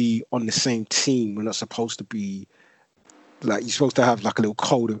supposed to be on the same team. We're not supposed to be like, you're supposed to have like a little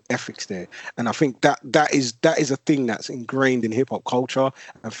code of ethics there. And I think that is a thing that's ingrained in hip hop culture.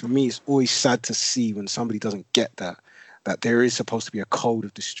 And for me, it's always sad to see when somebody doesn't get that there is supposed to be a code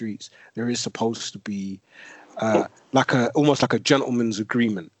of the streets. There is supposed to be almost like a gentleman's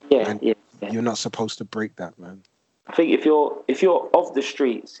agreement. Yeah. You're not supposed to break that, man. I think if you're of the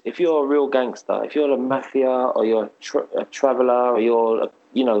streets, if you're a real gangster, if you're a mafia or you're a traveller or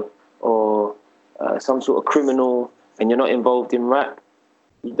you're some sort of criminal and you're not involved in rap,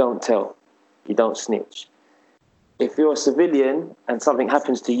 you don't tell, you don't snitch. If you're a civilian and something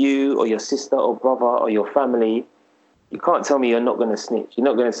happens to you or your sister or brother or your family, you can't tell me you're not going to snitch. You're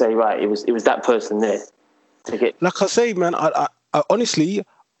not going to say, right, it was that person there. Like I say, man, I honestly,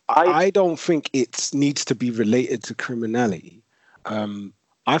 I don't think it needs to be related to criminality.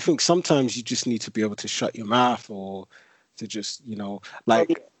 I think sometimes you just need to be able to shut your mouth or to just, I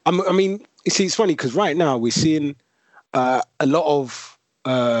mean, you see, it's funny because right now we're seeing a lot of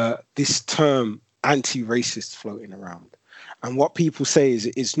this term anti-racist floating around. And what people say is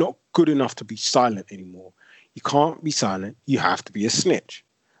it's not good enough to be silent anymore. You can't be silent. You have to be a snitch.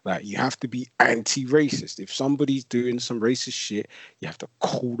 Like, you have to be anti-racist. If somebody's doing some racist shit, you have to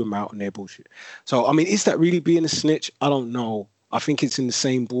call them out on their bullshit. So, I mean, is that really being a snitch? I don't know. I think it's in the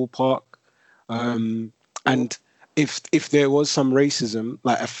same ballpark. And if there was some racism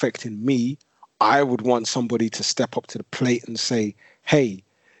like affecting me, I would want somebody to step up to the plate and say, hey,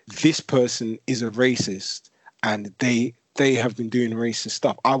 this person is a racist and they have been doing racist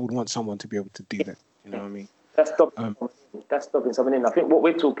stuff. I would want someone to be able to do that. You know what I mean? That's stopping something in. I think what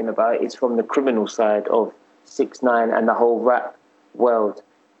we're talking about is from the criminal side of 6ix9ine and the whole rap world.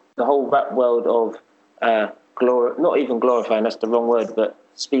 The whole rap world of not even glorifying, that's the wrong word, but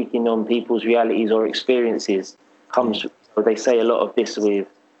speaking on people's realities or experiences comes. They say a lot of this with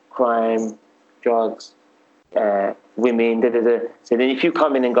crime, drugs, women. So then if you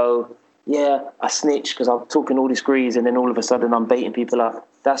come in and go, yeah, I snitch because I'm talking all this grease, and then all of a sudden I'm baiting people up,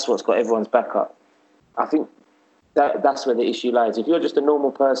 that's what's got everyone's back up. I think that's where the issue lies. If you're just a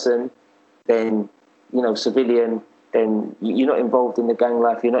normal person, then, civilian, then you're not involved in the gang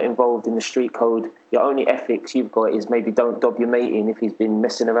life, you're not involved in the street code. Your only ethics you've got is maybe don't dob your mate in if he's been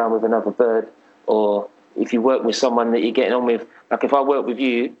messing around with another bird, or if you work with someone that you're getting on with. Like if I work with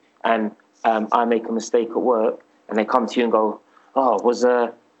you and I make a mistake at work and they come to you and go,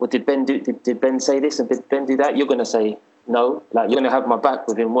 did Ben do? Did Ben say this and did Ben do that? You're going to say no. Like, you're going to have my back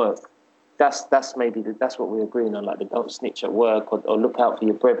within work. That's that's what we're agreeing on. Like, the don't snitch at work or look out for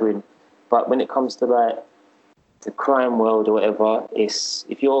your brethren. But when it comes to like the crime world or whatever,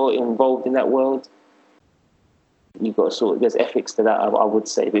 if you're involved in that world, you've got there's ethics to that. I would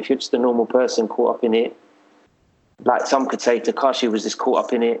say, but if you're just a normal person caught up in it, like some could say, Tekashi was just caught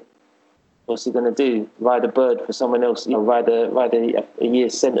up in it. What's he going to do? Ride a bird for someone else? Ride a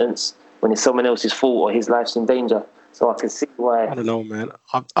year's sentence when it's someone else's fault or his life's in danger. So I can see why. I don't know, man.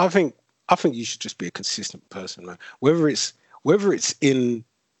 I think you should just be a consistent person, man. Whether it's in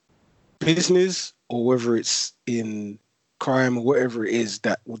business or whether it's in crime or whatever it is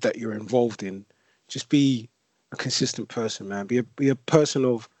that you're involved in, just be a consistent person, man. Be a person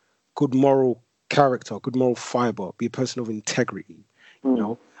of good moral character, good moral fiber. Be a person of integrity. You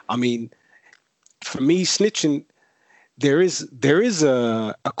know, I mean, for me, snitching, there is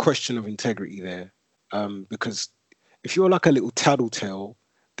a question of integrity there, because if you're like a little tattletale,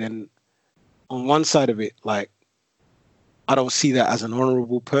 then on one side of it, like, I don't see that as an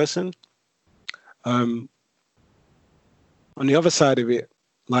honorable person. On the other side of it,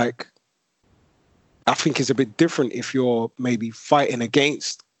 like, I think it's a bit different if you're maybe fighting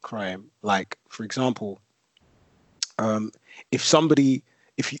against crime, like for example,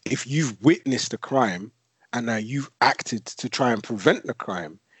 if you've witnessed a crime and now you've acted to try and prevent the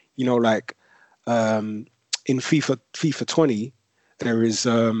crime, like in FIFA 20, there is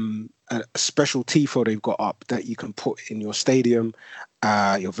a special tifo they've got up that you can put in your stadium,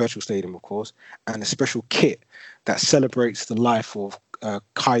 your virtual stadium, of course, and a special kit that celebrates the life of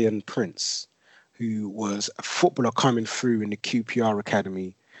Kiyan Prince, who was a footballer coming through in the QPR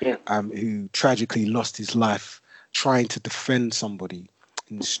academy, who tragically lost his life trying to defend somebody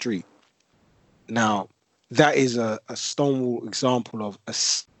in the street. Now, that is a stonewall example of a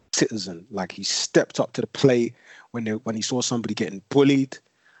citizen. Like, he stepped up to the plate when he saw somebody getting bullied,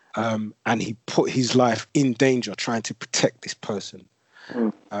 and he put his life in danger trying to protect this person.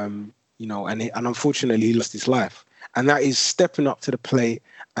 And unfortunately he lost his life. And that is stepping up to the plate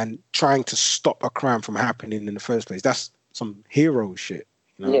and trying to stop a crime from happening in the first place. That's some hero shit.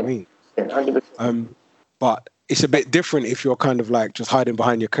 You know what I mean? 100%. But it's a bit different if you're kind of like just hiding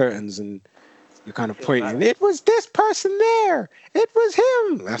behind your curtains and you're kind of pointing. It was this person there. It was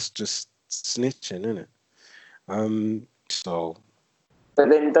him. That's just snitching, isn't it? So. But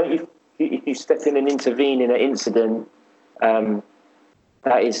then, don't you? If you step in and intervene in an incident,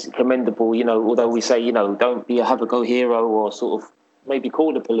 that is commendable. Although we say, don't be a have-a-go hero, or sort of maybe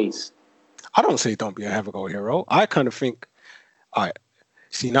call the police. I don't say don't be a have-a-go hero. I kind of think, all right.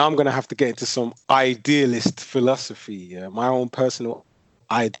 See, now I'm going to have to get into some idealist philosophy, my own personal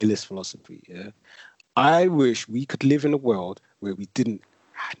idealist philosophy. I wish we could live in a world where we didn't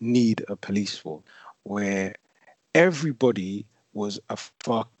need a police force, where everybody was a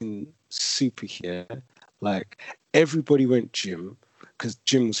fucking superhero. Like, everybody went gym because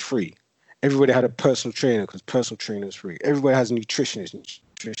gym was free. Everybody had a personal trainer because personal trainer was free. Everybody has a nutritionist.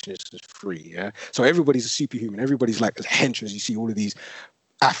 Nutritionist is free, yeah? So everybody's a superhuman. Everybody's like henchers. You see all of these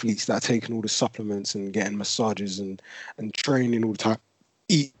athletes that are taking all the supplements and getting massages and training all the time,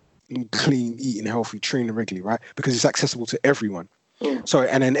 eating clean, eating healthy, training regularly, right? Because it's accessible to everyone. So,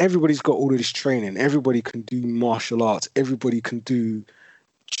 and then everybody's got all of this training. Everybody can do martial arts. Everybody can do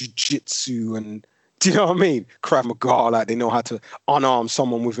jiu-jitsu and, do you know what I mean? Krav Maga, like they know how to unarm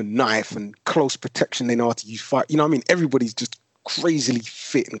someone with a knife, and close protection, they know how to use fire. You know what I mean? Everybody's just crazily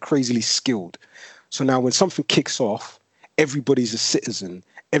fit and crazily skilled. So now when something kicks off, everybody's a citizen.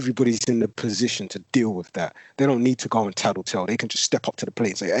 Everybody's in the position to deal with that. They don't need to go and tattletale. They can just step up to the plate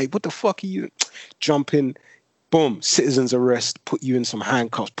and say, hey, what the fuck are you? Jump in, boom, citizen's arrest, put you in some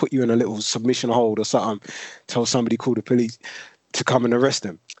handcuffs, put you in a little submission hold or something, tell somebody, call the police to come and arrest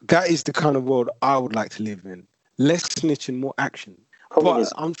them. That is the kind of world I would like to live in. Less snitching, more action. But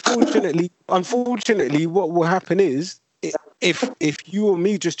unfortunately, what will happen is, if you or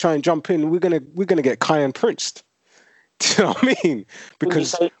me just try and jump in, we're gonna get Kiyan Prince. Do you know what I mean?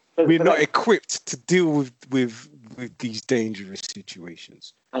 Because we're not equipped to deal with these dangerous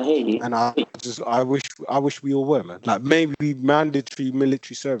situations. I hear you. And I wish we all were, man. Like, maybe mandatory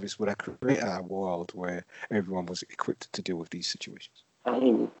military service would have created a world where everyone was equipped to deal with these situations. I hear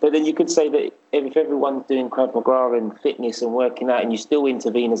you. But then you could say that if everyone's doing Krav Maga and fitness and working out, and you still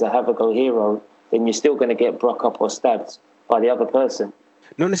intervene as a have-a-go hero, then you're still going to get broke up or stabbed by the other person.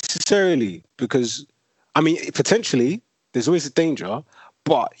 Not necessarily, because, I mean, potentially there's always a danger,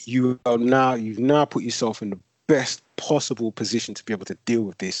 but you've now put yourself in the best possible position to be able to deal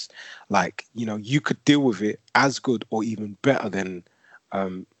with this. Like, you could deal with it as good or even better than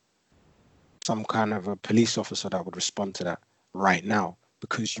some kind of a police officer that would respond to that right now,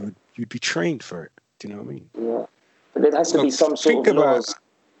 because you'd be trained for it. Do you know what I mean? Yeah, but there has to be some sort of laws.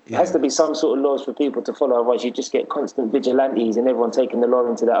 There has to be some sort of laws for people to follow. Otherwise, you just get constant vigilantes and everyone taking the law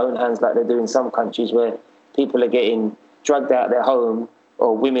into their own hands, like they do in some countries where people are getting dragged out of their home,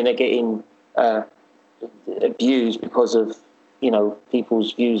 or women are getting abused because of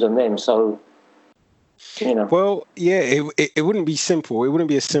people's views on them. So well, yeah, it wouldn't be simple. It wouldn't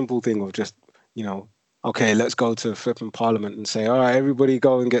be a simple thing of just okay, let's go to flipping Parliament and say, all right, everybody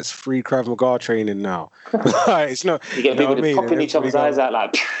go and gets free Krav Maga training now. It's not. You get people just popping each other's eyes out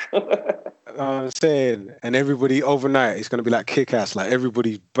like. I'm saying, and everybody overnight, it's going to be like Kick-Ass, like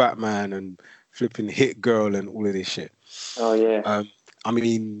everybody's Batman and flipping Hit Girl and all of this shit. Oh yeah. I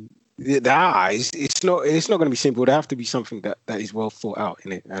mean, it's not going to be simple. There have to be something that is well thought out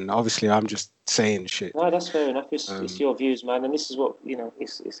in it. And obviously, I'm just saying shit. No, that's fair enough. It's your views, man. And this is what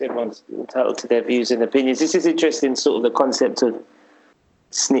it's everyone's entitled to their views and opinions. This is interesting, sort of the concept of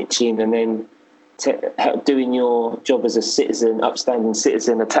snitching and then doing your job as a citizen, upstanding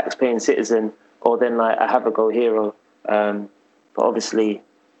citizen, a tax-paying citizen, or then like a have-a-go hero. But obviously,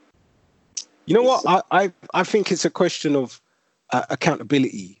 you know what? I think it's a question of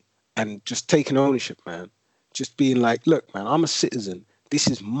accountability. and just taking ownership, man. Just being like, look, man, I'm a citizen. This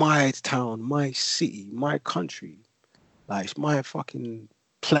is my town, my city, my country. Like, it's my fucking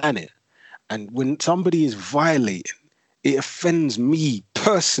planet. And when somebody is violating, it offends me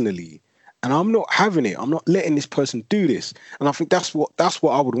personally. And I'm not having it. I'm not letting this person do this. And I think that's what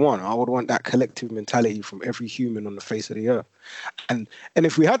I would want. I would want that collective mentality from every human on the face of the earth. And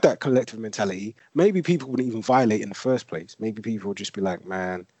if we had that collective mentality, maybe people wouldn't even violate in the first place. Maybe people would just be like,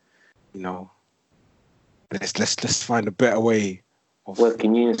 man, you know, let's find a better way of work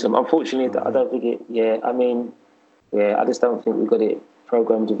in unison. Unfortunately, I don't think it. Yeah, I mean, yeah, I just don't think we've got it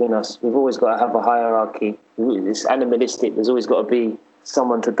programmed within us. We've always got to have a hierarchy. It's animalistic. There's always got to be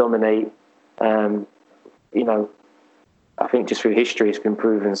someone to dominate. You know, I think just through history it's been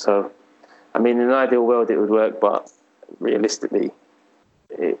proven. So, I mean, in an ideal world it would work, but realistically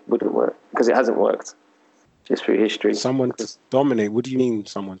it wouldn't work because it hasn't worked just through history. Someone to dominate? What do you mean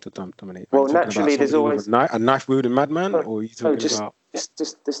someone to dominate? Well, naturally there's always a knife-wielding madman, or are you talking about...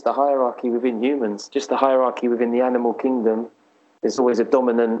 Just the hierarchy within humans, just the hierarchy within the animal kingdom. There's always a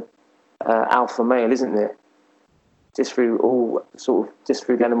dominant alpha male, isn't there? Just through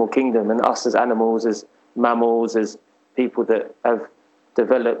the animal kingdom, and us as animals, as mammals, as people that have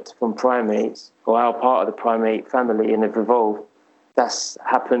developed from primates or are part of the primate family and have evolved. That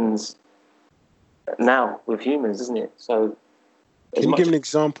happens now with humans, isn't it? So, can you give an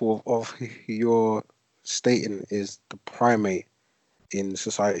example of who you're stating is the primate in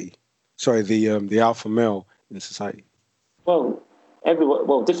society? Sorry, the alpha male in society. Well,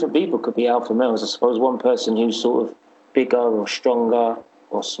 different people could be alpha males. I suppose one person who's sort of bigger or stronger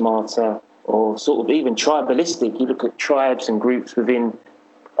or smarter or sort of even tribalistic. You look at tribes and groups within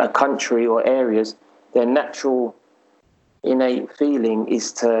a country or areas, their natural innate feeling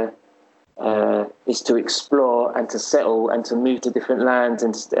is to explore and to settle and to move to different lands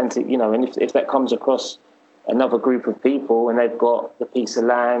and to, you know, and if that comes across another group of people and they've got the piece of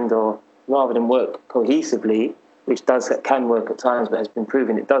land, or rather than work cohesively, which can work at times but has been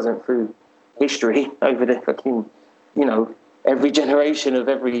proven it doesn't through history over the fucking, you know, every generation of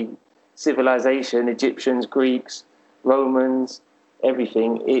every civilization, Egyptians, Greeks, Romans,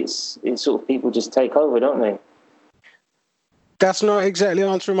 everything, it's sort of people just take over, don't they? That's not exactly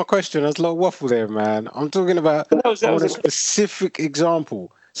answering my question. There's a lot of waffle there, man. I'm talking about a specific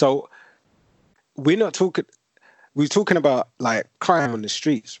example. So we're talking about like crime on the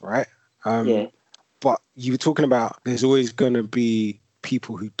streets, right? Yeah. But you were talking about there's always going to be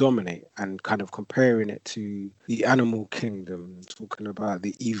people who dominate, and kind of comparing it to the animal kingdom, talking about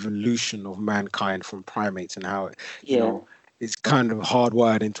the evolution of mankind from primates and how you know it's kind of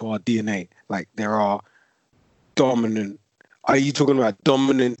hardwired into our DNA. Like there are dominant. Are you talking about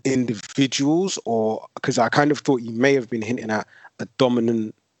dominant individuals, or because I kind of thought you may have been hinting at a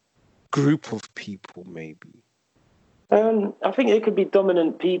dominant group of people, maybe? I think it could be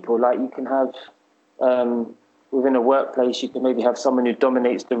dominant people. Like you can have within a workplace, you can maybe have someone who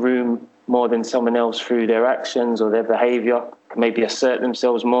dominates the room more than someone else through their actions or their behaviour, can maybe assert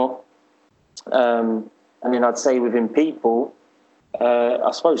themselves more. And then I'd say within people, I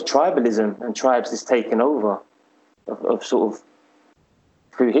suppose tribalism and tribes is taken over. Of sort of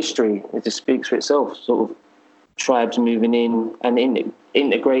through history, it just speaks for itself. Sort of tribes moving in and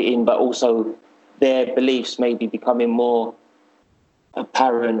integrating, but also their beliefs maybe becoming more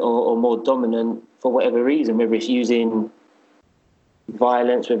apparent or more dominant for whatever reason. Whether it's using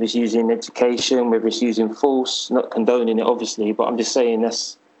violence, whether it's using education, whether it's using force. Not condoning it, obviously, but I'm just saying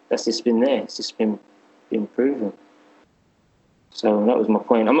that's just been there. It's just been proven. So that was my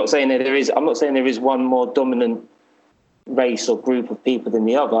point. I'm not saying there is one more dominant race or group of people than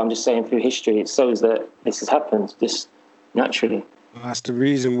the other. I'm just saying through history it shows that this has happened just naturally. Well, that's the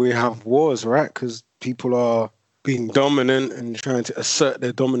reason we have wars, right? Because people are being dominant and trying to assert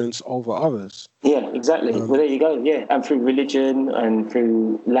their dominance over others. Yeah, exactly. Well, there you go. Yeah, and through religion and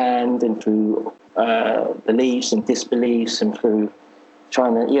through land and through beliefs and disbeliefs and through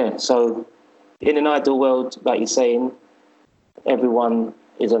trying to, yeah. So in an ideal world, like you're saying, everyone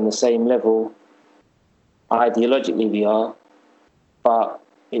is on the same level. Ideologically we are, but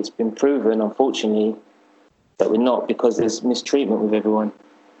it's been proven, unfortunately, that we're not, because there's mistreatment with everyone.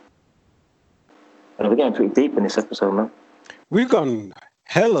 And we're getting pretty deep in this episode, man. We've gone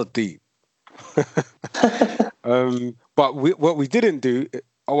hella deep. But what we didn't do,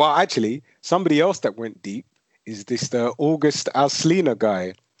 well, actually, somebody else that went deep is this August Alsina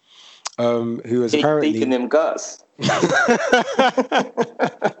guy, who was apparently... Deep in them guts.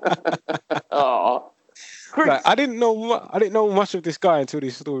 Oh. Like, I didn't know much of this guy until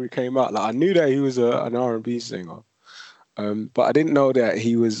this story came out. Like, I knew that he was an R&B singer, But I didn't know that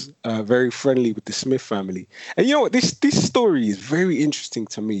he was very friendly with the Smith family. And you know what? This story is very interesting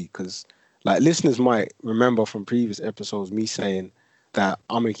to me because, like, listeners might remember from previous episodes me saying that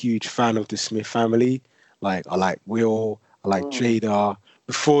I'm a huge fan of the Smith family. Like, I like Will, I like Jada.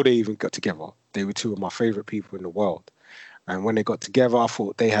 Before they even got together, they were two of my favorite people in the world. And when they got together, I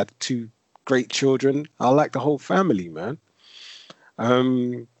thought they had two great children. I like the whole family, man.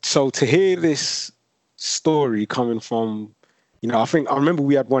 So to hear this story coming from, I remember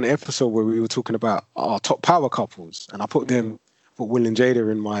we had one episode where we were talking about our top power couples, and I put Will and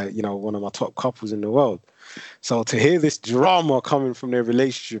Jada in my, one of my top couples in the world. So to hear this drama coming from their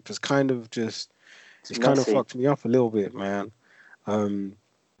relationship is kind of fucked me up a little bit, man. And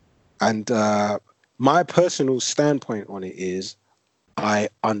my personal standpoint on it is, I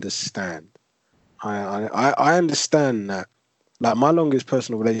understand. I understand that. Like, my longest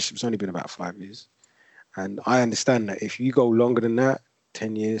personal relationship's only been about 5 years. And I understand that if you go longer than that,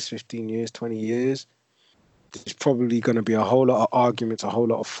 10 years, 15 years, 20 years, there's probably going to be a whole lot of arguments, a whole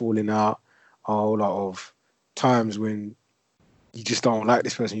lot of falling out, a whole lot of times when you just don't like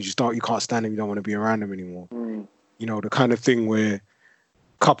this person, you can't stand them, you don't want to be around them anymore. The kind of thing where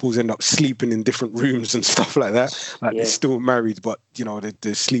couples end up sleeping in different rooms and stuff like that. Like, they're still married, but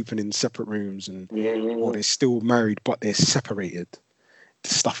they're sleeping in separate rooms, and or they're still married but they're separated.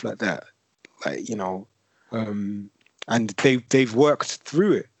 Stuff like that, like and they've worked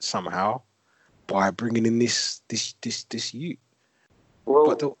through it somehow by bringing in this youth.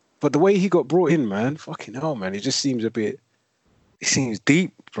 Well, but the way he got brought in, man, fucking hell, man, it just seems a bit. It seems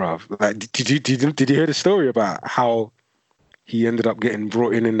deep, bruv. Like, did you hear the story about how he ended up getting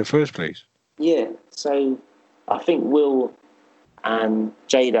brought in the first place? Yeah, so I think Will and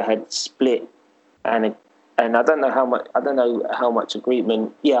Jada had split, and I don't know how much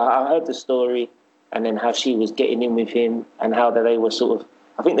agreement. Yeah, I heard the story, and then how she was getting in with him, and how that they were sort of.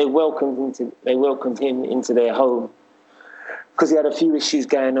 I think they welcomed him into their home because he had a few issues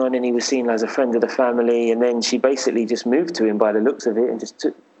going on, and he was seen as a friend of the family. And then she basically just moved to him by the looks of it, and just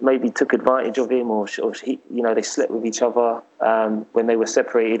took advantage of him, or he, they slept with each other when they were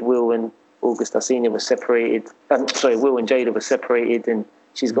separated. Will and August Alsina were separated. Will and Jada were separated, and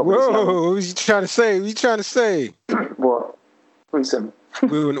she's got. Whoa! What are you trying to say? What are you trying to say? What? Threesome.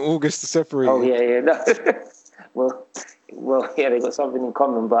 Will and August are separated. Oh yeah. No. well, yeah, they got something in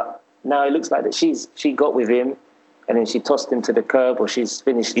common, but now it looks like that she got with him. And then she tossed him to the curb, or she's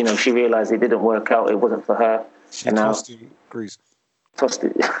finished. She realised it didn't work out. It wasn't for her. Tossed him, Grease. Tossed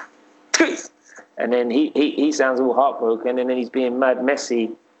it. And then he sounds all heartbroken, and then he's being mad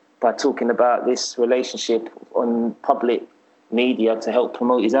messy by talking about this relationship on public media to help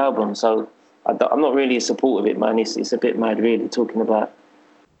promote his album. So I'm not really a supporter of it, man. It's a bit mad, really, talking about,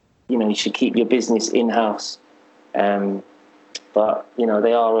 you should keep your business in-house. But, they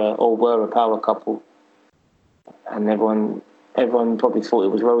were a power couple. And everyone probably thought it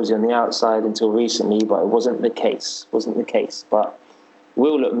was rosy on the outside until recently, but it wasn't the case. But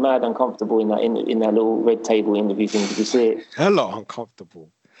Will looked mad uncomfortable in that little Red Table interview thing. Did you see it? Hella uncomfortable.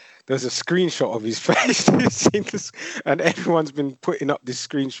 There's a screenshot of his face, and everyone's been putting up this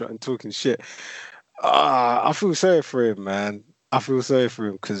screenshot and talking shit. I feel sorry for him, man. I feel sorry for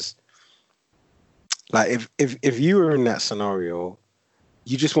him because, like, if you were in that scenario,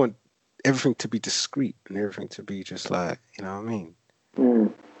 you just want everything to be discreet and everything to be just like, you know what I mean?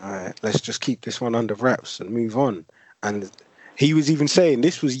 All right, let's just keep this one under wraps and move on. And he was even saying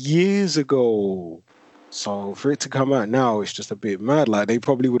this was years ago. So for it to come out now, it's just a bit mad. Like, they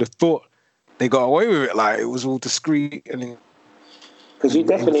probably would have thought they got away with it. Like, it was all discreet. Because you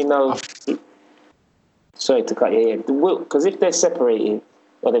definitely know... Sorry to cut you here. Because if they're separated,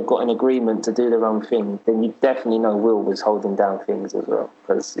 or they've got an agreement to do their own thing, then you definitely know Will was holding down things as well,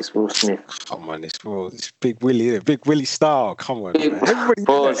 because it's Will Smith. Come on, it's Big Willie, Big Willie style. Come on, man. Everybody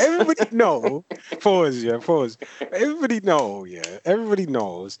know. Pause. Everybody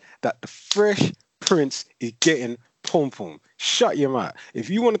knows that the Fresh Prince is getting pom-pom. Shut your mouth.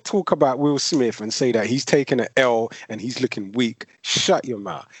 If you want to talk about Will Smith and say that he's taking an L and he's looking weak, shut your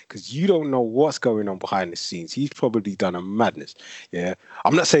mouth, because you don't know what's going on behind the scenes. He's probably done a madness. Yeah,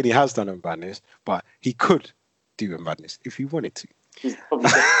 I'm not saying he has done a madness, but he could do a madness if he wanted to. He's probably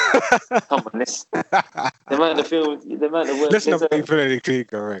come on, the amount of work. Let's not be politically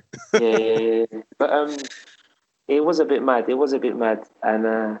correct. Yeah. But it was a bit mad.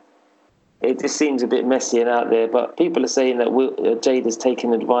 And it just seems a bit messy and out there. But people are saying that Jada's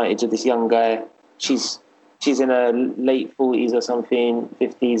taking advantage of this young guy. She's in her late 40s or something,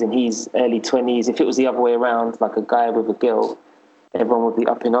 50s, and he's early 20s. If it was the other way around, like a guy with a girl, everyone would be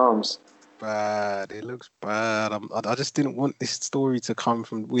up in arms. bad. It looks bad. I just didn't want this story to come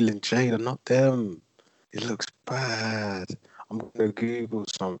from Will and Jada, not them. It looks bad. I'm gonna Google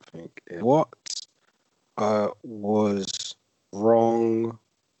something. What was wrong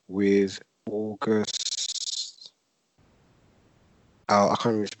with August? I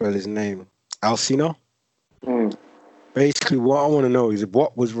can't even spell his name. Alsina? Mm. Basically, what I want to know is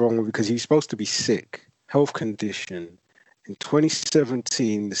what was wrong because he's supposed to be sick, health condition. In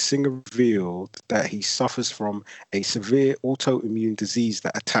 2017, the singer revealed that he suffers from a severe autoimmune disease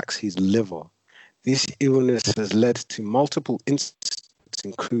that attacks his liver. This illness has led to multiple incidents,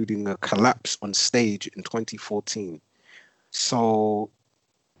 including a collapse on stage in 2014. So,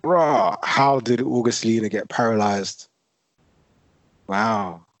 how did August Lena get paralyzed?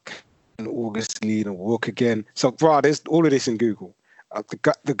 Wow. Can August Lena walk again? So, there's all of this in Google.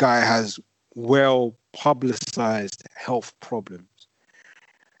 The guy has well publicized health problems.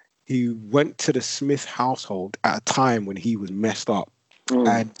 He went to the Smith household at a time when he was messed up.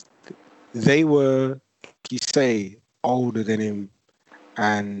 And they were, you say, older than him,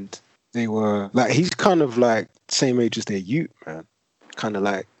 and they were like, he's kind of like same age as their youth, man. Kind of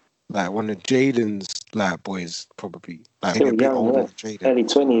like one of Jaden's like boys, probably. Like maybe a bit older than Jaden. Early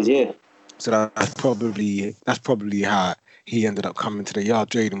 20s, yeah. So that's probably how he ended up coming to the yard.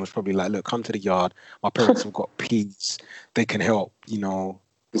 Jaden was probably like, look, come to the yard. My parents have got peas. They can help, you know.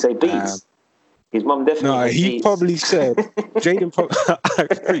 You say beats? His mum definitely. No, he beats. probably said, Jaden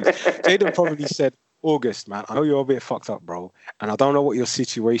probably said, August, man, I know you're a bit fucked up, bro. And I don't know what your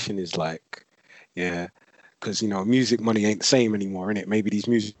situation is like. Yeah. Because, you know, music money ain't the same anymore, innit? Maybe these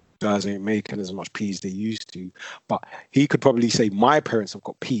music guys ain't making as much peas they used to. But he could probably say, my parents have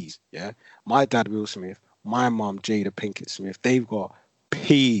got peas, yeah? My dad, Will Smith, my mom, Jada Pinkett Smith, they've got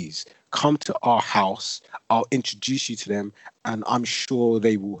peas. Come to our house. I'll introduce you to them, and I'm sure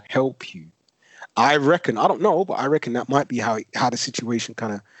they will help you. I reckon, I don't know, but I reckon that might be how the situation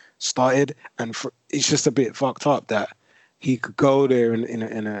kind of started. And it's just a bit fucked up that he could go there in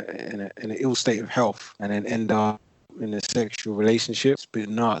an ill state of health and then end up in a sexual relationship. It's a bit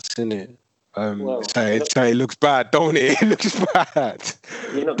nuts, isn't it? It looks bad, don't it? It looks bad.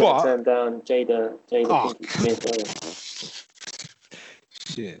 You're not going to turn down Jada Pinkett Smith.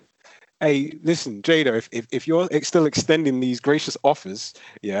 Shit. Hey, listen, Jada, if you're still extending these gracious offers,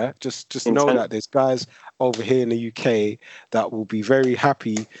 yeah, just know that there's guys over here in the UK that will be very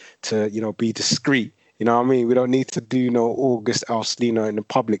happy to, you know, be discreet. You know what I mean? We don't need to do no August Alsina in the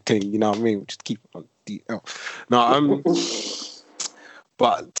public thing. You know what I mean? We just keep it on DL. No,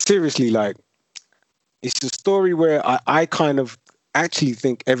 but seriously, like, it's a story where I kind of actually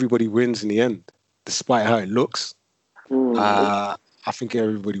think everybody wins in the end, despite how it looks. I think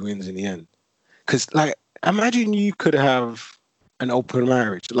everybody wins in the end. Because, like, imagine you could have an open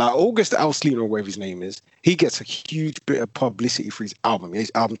marriage. Like, August Alsina, or whatever his name is, he gets a huge bit of publicity for his album.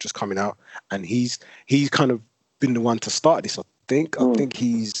 His album's just coming out, and he's kind of been the one to start this, I think. I think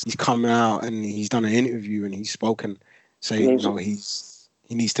he's come out and he's done an interview and he's spoken, saying, you know, he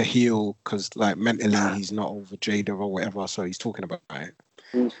needs to heal because, like, mentally he's not over Jada or whatever, so he's talking about it.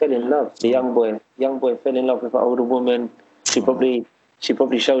 He fell in love. The young boy fell in love with an older woman. She probably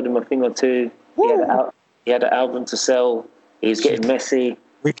showed him a thing or two. He had an album to sell. He was getting messy.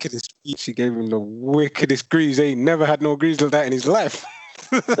 Wickedest speech. She gave him the wickedest grooves. He ain't never had no grooves like that in his life.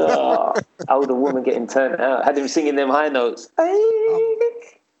 Older woman getting turned out. Had him singing them high notes.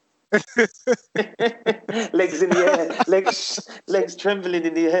 Legs in the air, legs trembling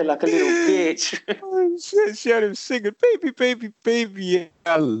in the air like a little bitch. She had him singing, baby, baby, baby,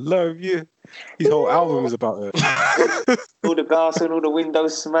 I love you. His whole album is about her. All the glass and all the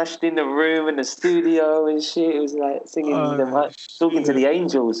windows smashed in the room and the studio and shit. It was like singing them, talking to the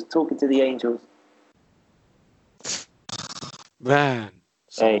angels. Man.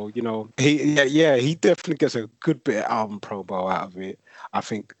 So, you know, he definitely gets a good bit of album promo out of it. I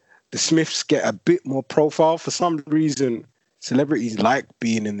think the Smiths get a bit more profile. For some reason, celebrities like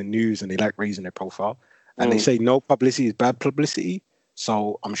being in the news and they like raising their profile. And they say no publicity is bad publicity.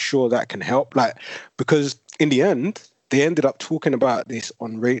 So I'm sure that can help. Like, because in the end, they ended up talking about this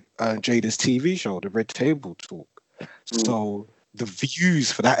on Jada's TV show, the Red Table Talk. So the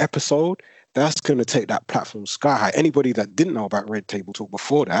views for that episode, that's going to take that platform sky high. Anybody that didn't know about Red Table Talk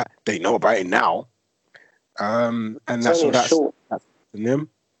before that, they know about it now. And that's them.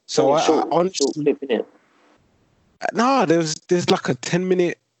 So I honestly, there's like a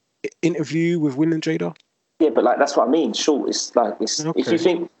 10-minute interview with Will and Jada. Yeah, but like that's what I mean. Short. It's like it's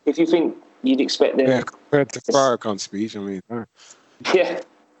okay. If you think you'd expect them. Yeah, compared to Farrakhan speech, I mean. Yeah.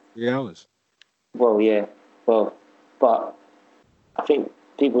 3 hours. Well, yeah. Well, but I think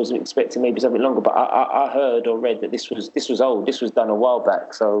people was expecting maybe something longer, but I heard or read that this was old. This was done a while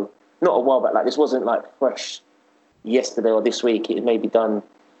back. So not a while back. Like this wasn't like fresh yesterday or this week. It may be done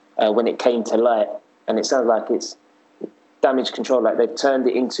when it came to light, and it sounds like it's damage control. Like they've turned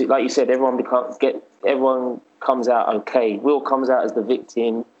it into, like you said, everyone comes out okay. Will comes out as the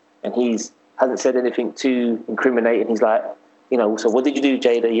victim, and hasn't said anything too incriminating. He's like, so what did you do,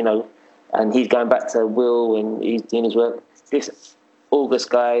 Jada? And he's going back to Will, and he's doing his work. This August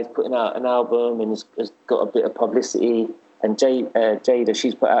guy is putting out an album and has got a bit of publicity. And Jada,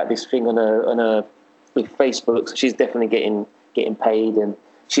 she's put out this thing on with Facebook, so she's definitely getting paid, and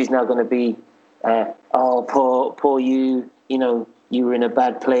she's now going to be, poor you, you were in a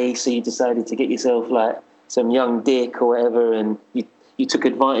bad place, so you decided to get yourself like some young dick or whatever, and you took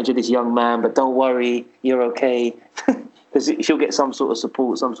advantage of this young man, but don't worry, you're okay. Because she'll get some sort of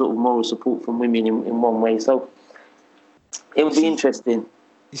support, some sort of moral support from women in one way. So it would be interesting.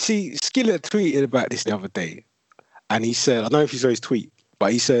 You see, Skillet tweeted about this the other day, and he said, I don't know if you saw his tweet,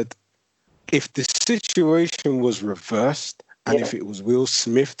 but he said, if the situation was reversed, and if it was Will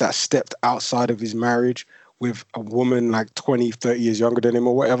Smith that stepped outside of his marriage with a woman like 20, 30 years younger than him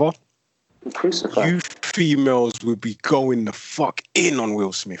or whatever, you females would be going the fuck in on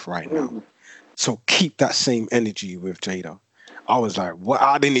Will Smith right now. So keep that same energy with Jada. I was like, what?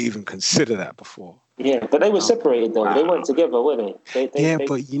 I didn't even consider that before. Yeah, but they were separated though. Wow. They weren't together, were they?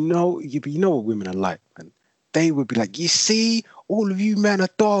 But you know what women are like, man. They would be like, you see, all of you men are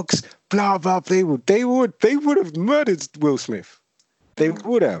dogs, blah blah. They would have murdered Will Smith. They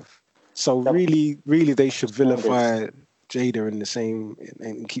would have. So really, they should vilify Jada in the same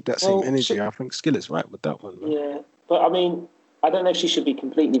and keep that same energy. I think Skillet's right with that one, man. Yeah, but I mean, I don't know if she should be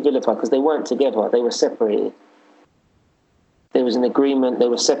completely vilified because they weren't together. They were separated. There was an agreement. They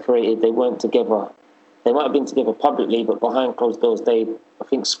were separated. They weren't together. They might have been together publicly, but behind closed doors, they, I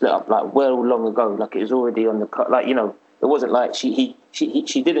think, split up like well long ago. Like it was already on the cut. Like, it wasn't like she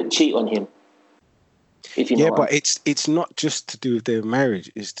didn't cheat on him. If you know but it's not just to do with their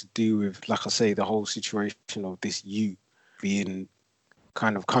marriage. It's to do with, like I say, the whole situation of this you being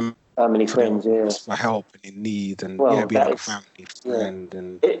kind of coming. Family friends, for help and in need, and being like a family friend.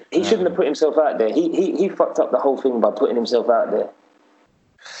 And he shouldn't have put himself out there. He fucked up the whole thing by putting himself out there.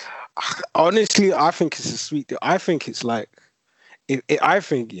 Honestly, I think it's a sweet deal. I think it's like, if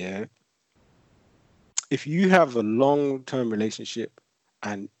you have a long-term relationship,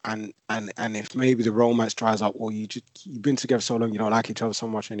 and if maybe the romance dries up, or you've been together so long you don't like each other so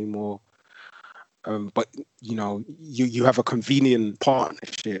much anymore, but you have a convenient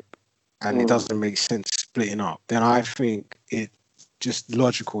partnership, and it doesn't make sense splitting up, then I think it's just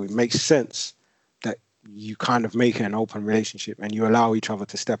logical. It makes sense that you kind of make it an open relationship and you allow each other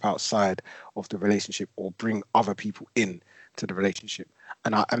to step outside of the relationship or bring other people in to the relationship.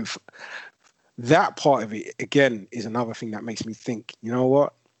 And that part of it, again, is another thing that makes me think, you know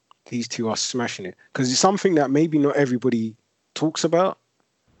what? These two are smashing it. Because it's something that maybe not everybody talks about,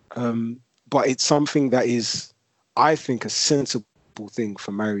 but it's something that is, I think, a sensible thing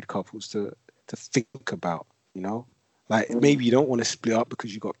for married couples to think about, like maybe you don't want to split up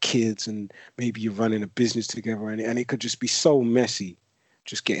because you've got kids and maybe you're running a business together, and it could just be so messy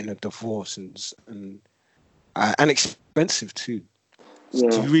just getting a divorce and expensive too. Do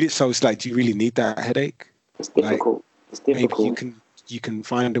you really, so it's like, do you really need that headache? It's difficult. Maybe you can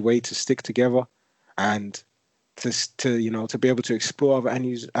find a way to stick together and to be able to explore other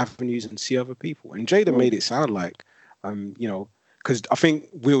avenues and see other people. And Jada made it sound like because I think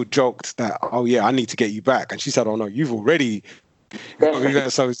Will joked that, oh yeah, I need to get you back, and she said, oh no, you've already. Definitely.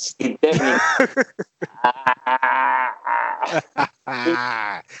 So it's there's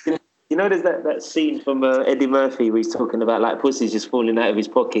that scene from Eddie Murphy where he's talking about like pussy's just falling out of his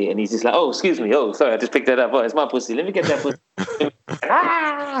pocket, and he's just like, oh, excuse me, oh, sorry, I just picked that up. Oh, it's my pussy. Let me get that pussy.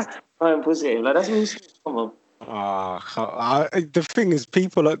 I'm pussy. Like, that's what come on. The thing is,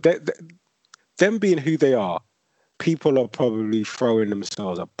 people are them being who they are. People are probably throwing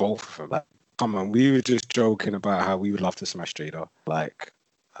themselves at both of them. Like, come on, we were just joking about how we would love to smash Jada. Like,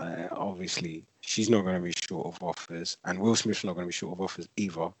 obviously, she's not going to be short of offers, and Will Smith's not going to be short of offers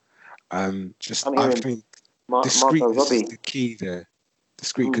either. I think discreetness is the key there.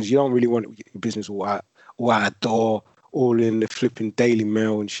 Discreet, because you don't really want your business all out a door, all in the flipping Daily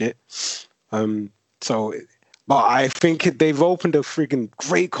Mail and shit. But I think they've opened a freaking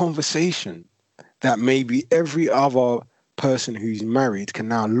great conversation that maybe every other person who's married can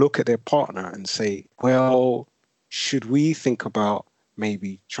now look at their partner and say, well, should we think about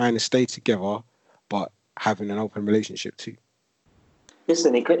maybe trying to stay together, but having an open relationship too?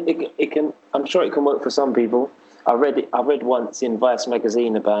 Listen, it can. I'm sure it can work for some people. I read once in Vice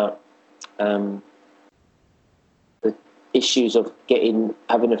magazine about the issues of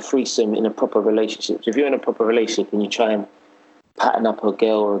having a threesome in a proper relationship. So if you're in a proper relationship and you try and pattern up a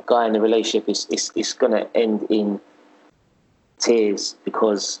girl or a guy in a relationship, it's going to end in tears,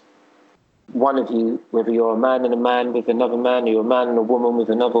 because one of you, whether you're a man and a man with another man, or you're a man and a woman with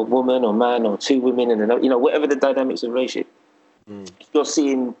another woman, or man or two women and another, whatever the dynamics of the relationship, you're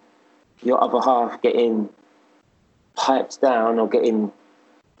seeing your other half getting piped down or getting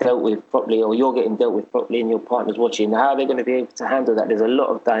dealt with properly, or you're getting dealt with properly and your partner's watching. How are they going to be able to handle that? There's a lot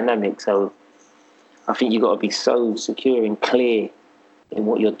of dynamics. So I think you've got to be so secure and clear in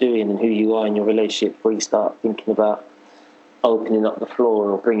what you're doing and who you are in your relationship before you start thinking about opening up the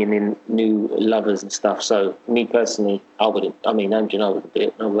floor or bringing in new lovers and stuff. So me personally, I wouldn't. I mean, Andrew and I wouldn't do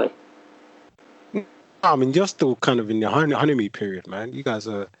it. No way. I mean, you're still kind of in the honeymoon period, man. You guys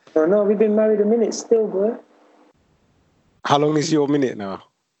are... Oh, no, we've been married a minute still, boy. How long is your minute now?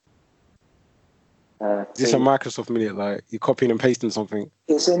 Is this a 3. Microsoft minute? Like, you're copying and pasting something?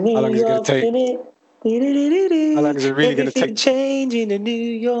 It's a New York minute. How long is it really going to take? Change in a New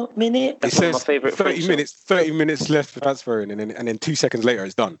York minute. That's one of my favourite 30 minutes. 30 minutes left for transferring, and then 2 seconds later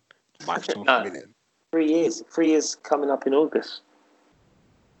it's done. Microsoft minute. 3 years. 3 years coming up in August.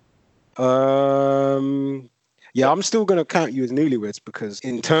 Yeah, I'm still going to count you as newlyweds, because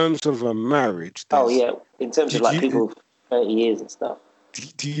in terms of a marriage... Oh, yeah. In terms of people 30 years and stuff.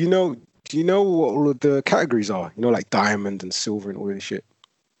 Do you know what all of the categories are? Like diamond and silver and all this shit?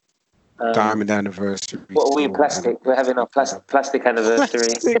 Diamond anniversary. What are we, plastic? We're having our plastic anniversary.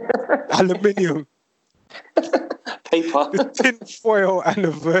 Aluminium. Paper. The tin foil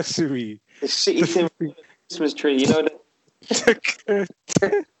anniversary. The shitty tin Christmas tree, the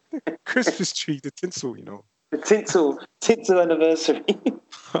Christmas tree, the tinsel, The tinsel anniversary.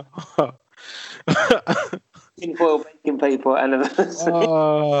 Tin foil baking paper anniversary.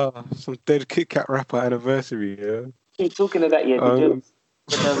 Some dead Kit Kat wrapper anniversary, yeah. He's talking of that, yeah.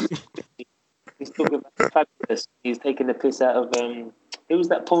 He's talking about Fabulous. He's taking the piss out of who was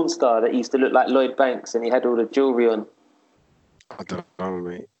that porn star that used to look like Lloyd Banks and he had all the jewellery on? I don't know,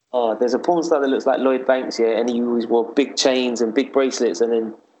 mate. Oh, there's a porn star that looks like Lloyd Banks, yeah, and he always wore big chains and big bracelets, and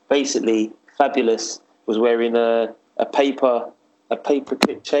then basically Fabulous was wearing a paper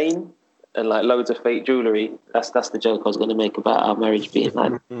clip chain and like loads of fake jewellery. That's the joke I was going to make about our marriage being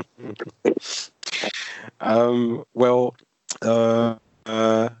like. I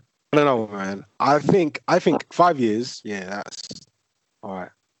don't know, man. I think 5 years, yeah, that's all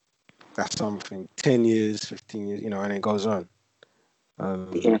right. That's something. 10 years, 15 years, and it goes on.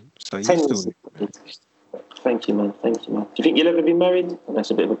 Yeah. So you 10 still... years. Thank you, man. Do you think you'll ever be married? And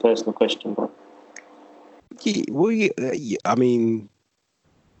that's a bit of a personal question, but... Yeah, well, yeah, I mean,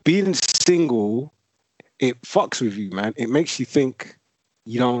 being single, it fucks with you, man. It makes you think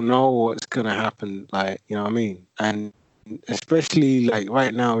you don't know what's gonna happen, like, you know what I mean? And especially like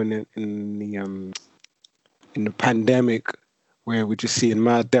right now in the pandemic, where we're just seeing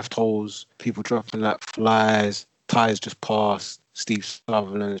mad death tolls, people dropping like flies. Ty's just passed. Steve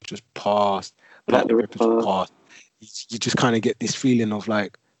Sutherland has just passed. Black the Ripper's passed. You just kind of get this feeling of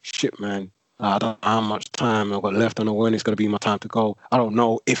like, shit, man. I don't know how much time I've got left. I don't know when it's going to be my time to go. I don't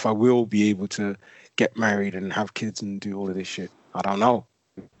know if I will be able to get married and have kids and do all of this shit. I don't know.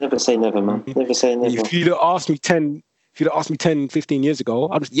 Never say never, man. Never say never. If you'd have asked me 10, 15 years ago,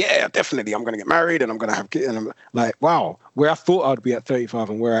 I'm definitely, I'm going to get married and I'm going to have kids. And I'm like, wow, where I thought I'd be at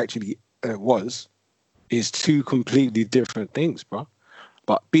 35 and where I actually was is two completely different things, bro.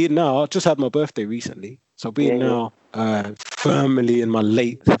 But being now, I just had my birthday recently. So being now firmly in my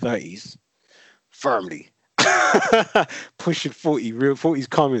late 30s, firmly pushing 40, real 40's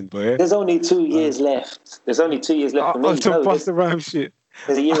coming, boy. There's only 2 years left. There's only 2 years left for me. To bust the rhyme shit.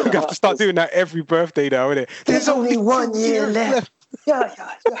 There's a year and a half. I have to start doing that every birthday now, innit? There's only 1 year left. Yeah.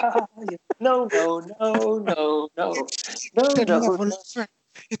 No.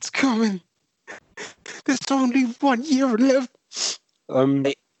 It's coming. There's only 1 year left.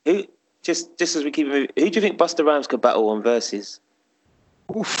 Hey, who? Just as we keep moving, who do you think Busta Rhymes could battle on Versus?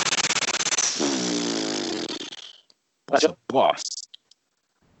 Oof. That's a boss.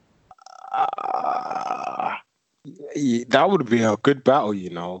 Yeah, that would be a good battle,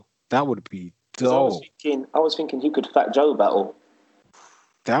 That would be dope. I was thinking who could Fat Joe battle?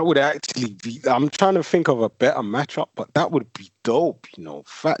 That would actually be... I'm trying to think of a better matchup, but that would be dope,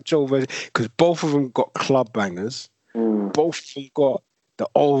 Fat Joe versus... Because both of them got club bangers. Both of them got the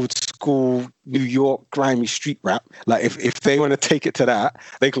old school New York grimy street rap. Like, if they want to take it to that,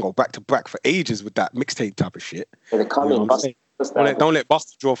 they can go back to back for ages with that mixtape type of shit. Yeah, they're coming. Don't let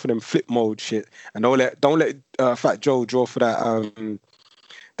Buster draw for them flip mode shit, and don't let Fat Joe draw for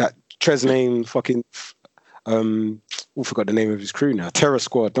that Trez name fucking I forgot the name of his crew now. Terror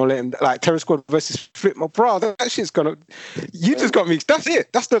Squad. Don't let him like Terror Squad versus Flip Mode, bro. That shit's gonna. You just got me. That's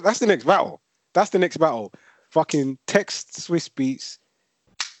it. That's the next battle. That's the next battle. Fucking text Swiss Beats,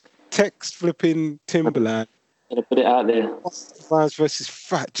 text flipping Timberland. Gonna put it out there. Vines versus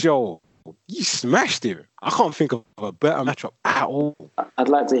Fat Joe. You smashed it. I can't think of a better matchup at all. I'd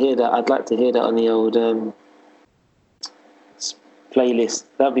like to hear that. I'd like to hear that on the old playlist.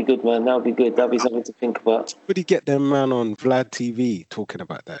 That'd be good, man. That'd be good. That'd be something to think about. Would he get them man on Vlad TV talking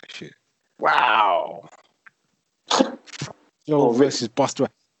about that shit? Wow. Joe versus Buster.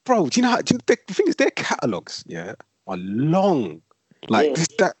 Bro, do you know the thing is their catalogs, are long. Like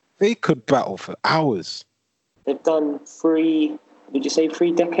that they could battle for hours. They've done 3, would you say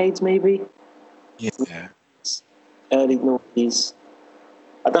 3 decades maybe? Yeah. Early noughties.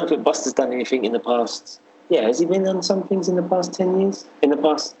 I don't think Buster's done anything in the past. Yeah, has he been on some things in the past 10 years? In the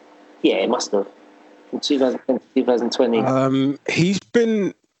past? Yeah, it must have. From 2010 to 2020. He's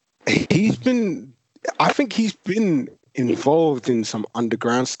been I think he's been involved in some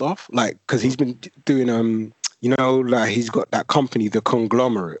underground stuff. Like, because he's been doing like he's got that company, the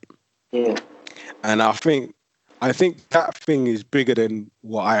Conglomerate. Yeah. And I think that thing is bigger than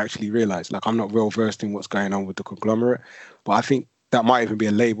what I actually realized. Like, I'm not well versed in what's going on with the Conglomerate, but I think that might even be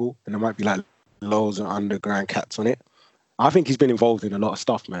a label, and there might be like loads of underground cats on it. I think he's been involved in a lot of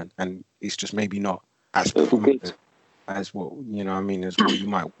stuff, man, and it's just maybe not as prominent as what as what you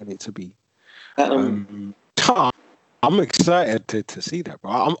might want it to be. I'm excited to see that,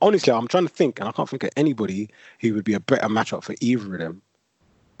 bro. I'm trying to think, and I can't think of anybody who would be a better matchup for either of them.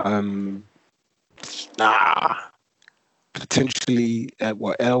 Potentially,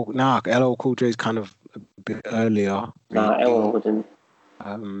 LL Cool J is kind of a bit earlier. LL wouldn't.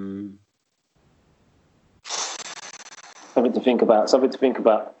 Something to think about. I have to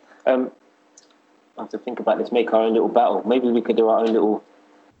think about this. Make our own little battle. Maybe we could do our own little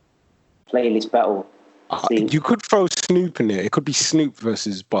playlist battle. You could throw Snoop in there. It could be Snoop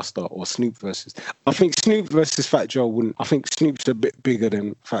versus Buster, or Snoop versus. I think Snoop versus Fat Joe wouldn't. I think Snoop's a bit bigger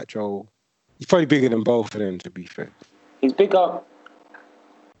than Fat Joe. He's probably bigger than both of them, to be fair. He's bigger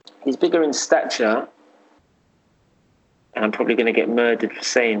in stature, and I'm probably going to get murdered for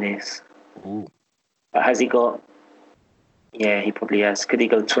saying this. Ooh. But has he got? Yeah, he probably has. Could he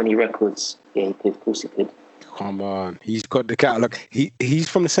go 20 records? Yeah, he could. Of course he could. Come on, he's got the catalog. He's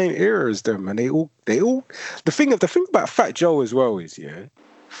from the same era as them, and they all. The thing about Fat Joe as well is,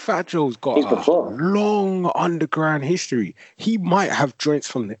 Fat Joe's got a long underground history. He might have joints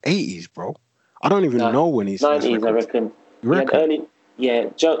from the 80s, bro. I don't even know when he's 90s, I reckon. You reckon?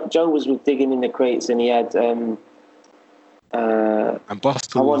 Joe was with Digging in the Crates, and he had and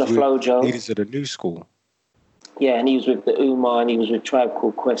Buster I Wanna Flow Joe. Leaders of the New School. Yeah, and he was with the Umar, and he was with Tribe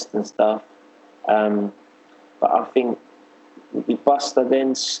Called Quest and stuff. But I think it would be Buster,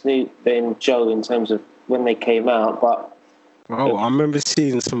 then Snoop, then Joe in terms of when they came out. But I remember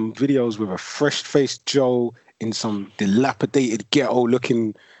seeing some videos with a fresh-faced Joe in some dilapidated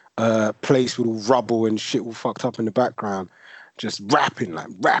ghetto-looking place with all rubble and shit all fucked up in the background, just rapping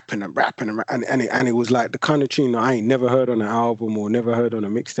and it was like the kind of tune that I ain't never heard on an album or never heard on a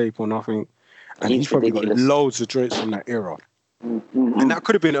mixtape or nothing. And he's probably got loads of joints from that era. Mm-hmm. And that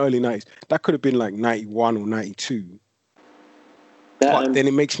could have been early 90s. That could have been like 91 or 92. But then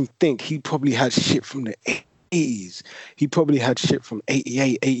it makes me think he probably had shit from the 80s. He probably had shit from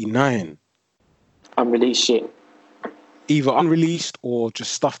 88, 89. Unreleased shit. Either unreleased or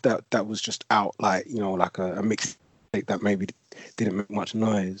just stuff that was just out, like, like a mixtape that maybe didn't make much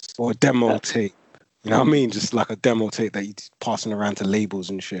noise. Or a demo tape. You know what I mean? Just like a demo tape that he's passing around to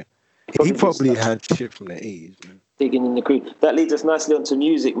labels and shit. He probably had shit from the 80s, man. Digging in the Crew. That leads us nicely onto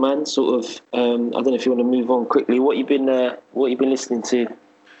music, man. Sort of. I don't know if you want to move on quickly. What you been listening to?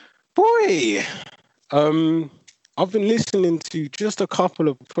 Boy, I've been listening to just a couple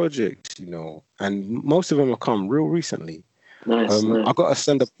of projects, and most of them have come real recently. Nice. I got to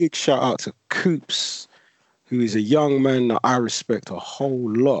send a big shout out to Coops, who is a young man that I respect a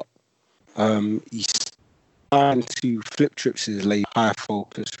whole lot. He's signed to Flip Trips' label, High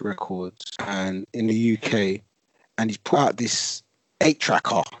Focus Records, and in the UK. And he's put out this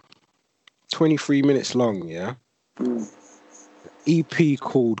 8-tracker, 23 minutes long, EP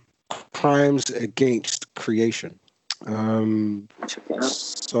called Crimes Against Creation.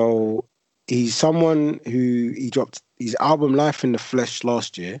 So he's someone who he dropped his album Life in the Flesh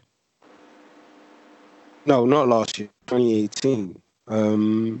last year. No, not last year, 2018.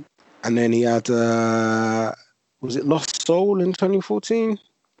 And then he had, was it Lost Soul in 2014.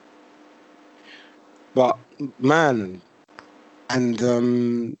 But man,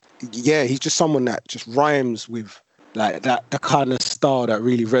 and yeah, he's just someone that just rhymes with like that the kind of style that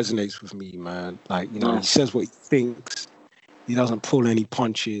really resonates with me, man. Like, he Nice. says what he thinks. He doesn't pull any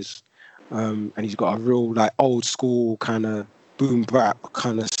punches, and he's got a real like old school kind of boom bap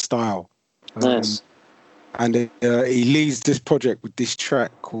kind of style. Nice. And he leads this project with this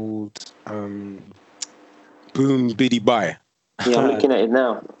track called Boom Biddy Bye. Yeah, I'm looking at it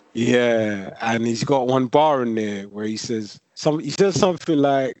now. Yeah, and he's got one bar in there where he says something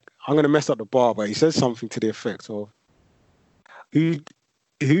like, I'm gonna mess up the bar, but he says something to the effect of, who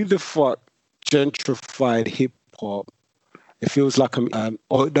the fuck gentrified hip hop? It feels like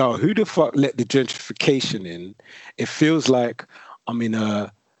or no, who the fuck let the gentrification in? It feels like I'm in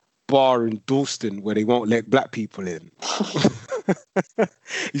a bar in Dalston where they won't let black people in.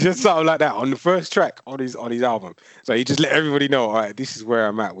 He just something like that on the first track on his album. So he just let everybody know, all right, this is where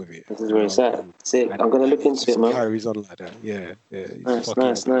I'm at with it. This is where it's at. Sick. I'm gonna look into it, man. Carries on like that. Yeah. Nice.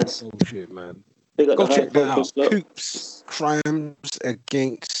 Bullshit, man. Big up Go the check that out. Focus, look. Coops, Crimes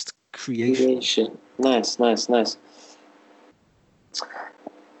Against Creation. Nice.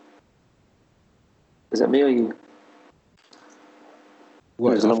 Is that me or you?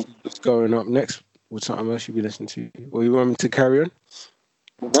 What's going up next? What's something else you be listening to? Or you want me to carry on?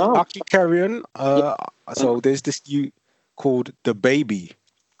 No. I can carry on. So there's this youth called The Baby.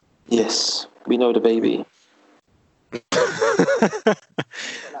 Yes, we know The Baby.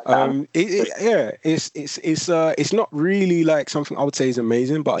 It's not really like something I would say is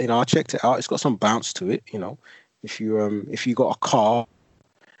amazing, but I checked it out. It's got some bounce to it. If you got a car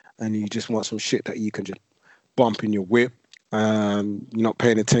and you just want some shit that you can just bump in your whip, you're not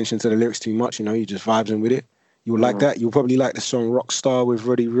paying attention to the lyrics too much, you just vibing with it. You'll like that. You'll probably like the song Rockstar with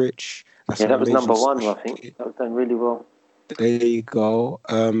Roddy Ricch. That was number one, I think. That was done really well. There you go.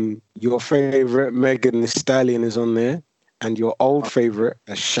 Your favorite Megan Thee Stallion is on there, and your old favorite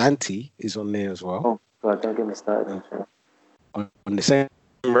Ashanti is on there as well. Oh God, don't get me started. On the same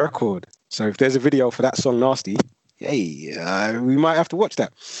record. So if there's a video for that song Nasty, hey, we might have to watch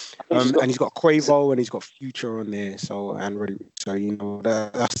that. And he's got Quavo and he's got Future on there. So and Roddy. So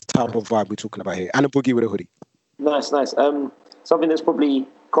that's the type of vibe we're talking about here. And a Boogie with a Hoodie. Nice. Something that's probably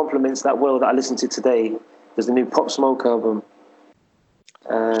complements that well that I listened to today. There's the new Pop Smoke album.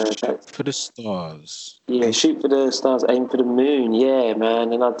 Shoot for the Stars. Yeah, Shoot for the Stars, Aim for the Moon. Yeah,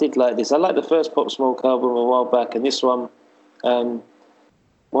 man. And I did like this. I liked the first Pop Smoke album a while back, and this one,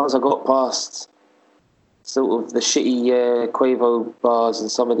 once I got past sort of the shitty Quavo bars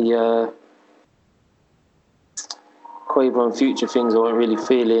and some of the Quavo and Future things I wasn't really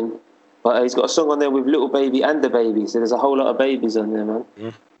feeling. But he's got a song on there with Little Baby and The Baby, so there's a whole lot of babies on there, man.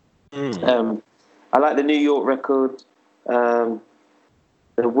 I like the New York record. The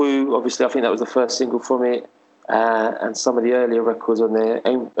Woo, obviously, I think that was the first single from it. And some of the earlier records on there.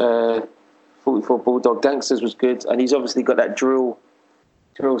 44 Bulldog Gangsters was good. And he's obviously got that drill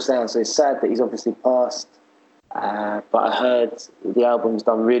sound, so it's sad that he's obviously passed. But I heard the album's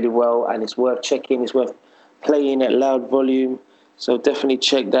done really well, and it's worth checking. It's worth playing at loud volume. So definitely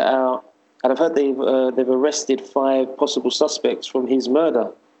check that out. And I've heard they've arrested 5 possible suspects from his murder.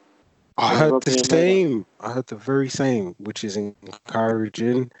 I heard the same. I heard the very same, which is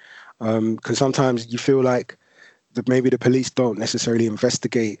encouraging. Because sometimes you feel like maybe the police don't necessarily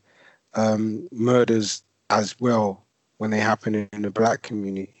investigate murders as well when they happen in the black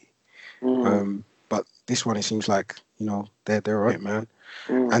community. But this one, it seems like they're right, man.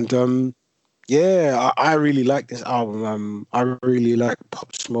 And I really like this album. I really like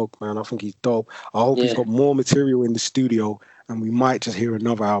Pop Smoke, man. I think he's dope. I hope he's got more material in the studio, and we might just hear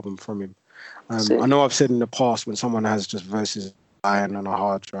another album from him. I know I've said in the past, when someone has just verses lying on a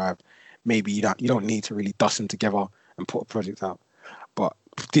hard drive, maybe you don't need to really dust them together and put a project out. But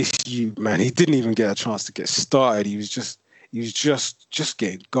this man, he didn't even get a chance to get started. He was just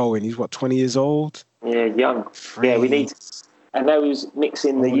getting going. He's 20 years old? Yeah, young. Yeah, we need. And now he's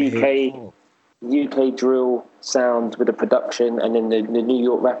mixing the UK drill sound with the production, and then the New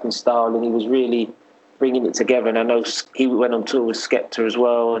York rapping style, and he was really bringing it together. And I know he went on tour with Skepta as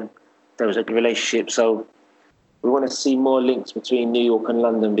well, and there was a good relationship. So we want to see more links between New York and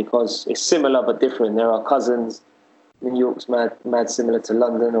London, because it's similar but different. There are cousins. New York's mad similar to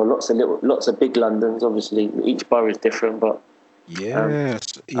London, or lots of big Londons. Obviously, each borough is different, but he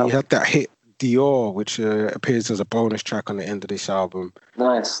had that hit Dior, which appears as a bonus track on the end of this album.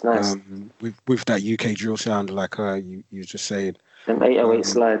 Nice. With that UK drill sound, like you were just saying. Them 808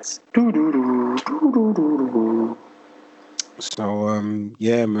 slides. So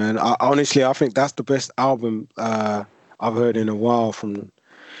yeah, man. Honestly, I think that's the best album I've heard in a while from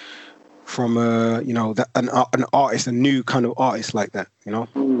you know, that an artist, a new kind of artist like that, you know.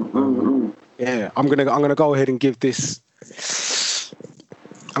 Yeah, I'm gonna go ahead and give this.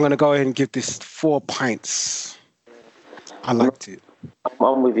 I'm gonna go ahead and give this 4 pints. I liked it.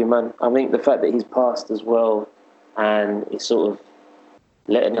 I'm with you, man. I think the fact that he's passed as well, and it's sort of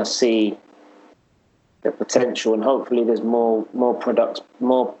letting us see the potential, and hopefully there's more products,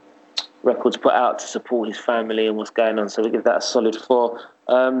 more records put out to support his family and what's going on. So we give that a solid 4.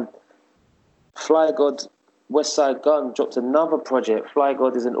 Fly God, West Side Gun dropped another project. Fly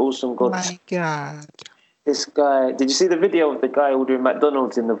God is an awesome god. My God. This guy, did you see the video of the guy ordering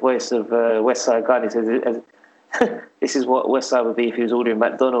McDonald's in the voice of West Side Gun? He says, this is what West Side would be if he was ordering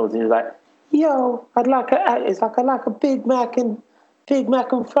McDonald's. And he was like, yo, I'd like a Big Mac and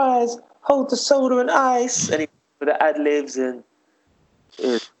fries, hold the soda and ice. And he with the ad-libs, and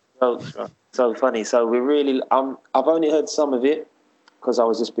it was so funny. So we really, I've only heard some of it, because I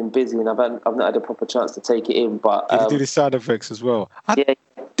was just been busy and I've not had a proper chance to take it in. But you do the sound effects as well. I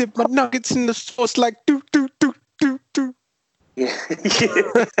dip my nuggets in the sauce like do do do do do. Yeah.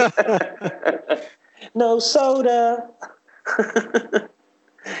 No soda.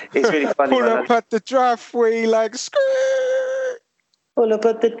 It's really funny. Pull up at the driveway like skirt. Pull up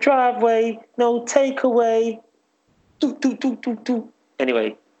at the driveway, no takeaway. Do do do do do.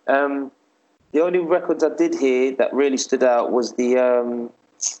 Anyway, the only records I did hear that really stood out was the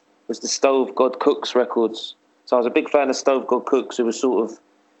Stove God Cooks records. So I was a big fan of Stove God Cooks, who was sort of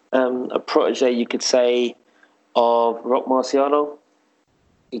a protege, you could say, of Rock Marciano.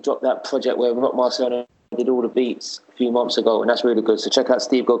 He dropped that project where Rock Marciano did all the beats a few months ago, and that's really good. So check out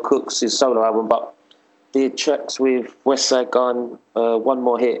Steve God Cooks, his solo album. But the tracks with West Side Gun, One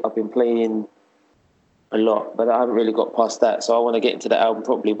More Hit, I've been playing a lot, but I haven't really got past that. So I want to get into the album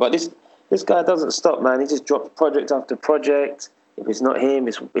properly. But this guy doesn't stop, man. He just drops project after project. If it's not him,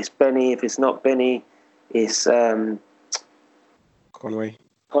 it's Benny. If it's not Benny, it's Conway,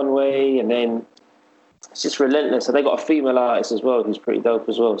 and then it's just relentless. And they got a female artist as well who's pretty dope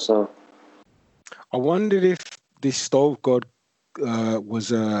as well. So I wondered if this Stove God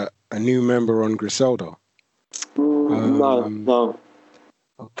was a new member on Griselda. No.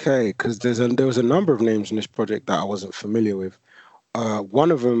 Okay, because there was a number of names in this project that I wasn't familiar with. One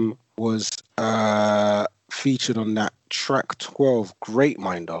of them was featured on that track 12, Great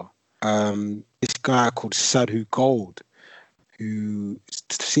Minder. This guy called Sadhu Gold, who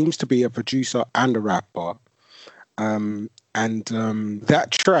seems to be a producer and a rapper. And that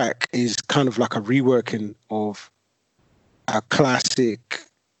track is kind of like a reworking of a classic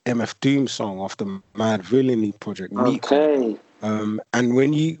MF Doom song off the Mad Villainy project. Okay. And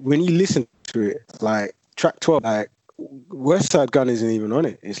when you listen to it, like track 12, like West Side Gun isn't even on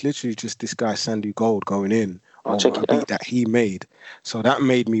it. It's literally just this guy Sandu Gold going in on a beat that he made. So that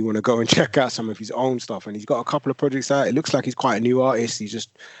made me want to go and check out some of his own stuff. And he's got a couple of projects out. It looks like he's quite a new artist. He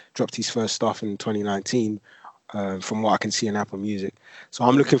just dropped his first stuff in 2019, from what I can see in Apple Music. So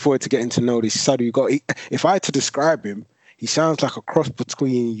I'm looking forward to getting to know this Sadhu Gold. If I had to describe him, he sounds like a cross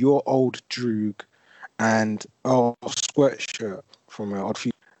between your old Droog and Sweatshirt from Odd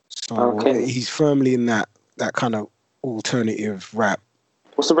Future. So he's firmly in that kind of alternative rap.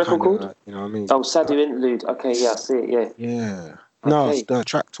 What's the record called? You know what I mean? Oh, Sadhu Interlude. Okay, yeah, I see it, yeah. Yeah. No, it's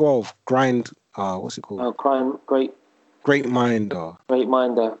track 12, Grind, what's it called? Oh, Great Minder. Great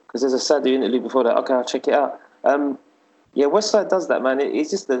Minder. Because there's a Sadhu Interlude before that. Okay, I'll check it out. Yeah, Westside does that, man.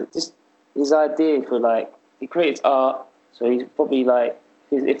 It's just his idea for, like, he creates art. So he's probably like,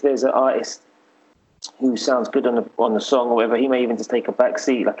 if there's an artist who sounds good on the song or whatever, he may even just take a back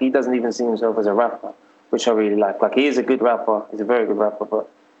seat. Like, he doesn't even see himself as a rapper, which I really like. Like, he is a good rapper. He's a very good rapper. But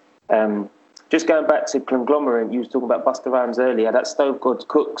just going back to Conglomerate, you was talking about Busta Rhymes earlier. That Stove God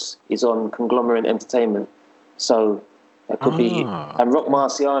Cooks is on Conglomerate Entertainment. So that could be... And Rock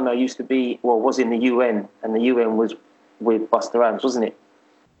Marciano was in the UN, and the UN was with Busta Rhymes, wasn't it?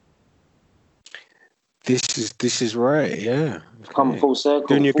 This is right, yeah. Okay. Come full circle.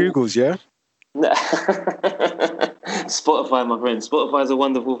 Doing your Googles, yeah? Spotify, my friend. Spotify is a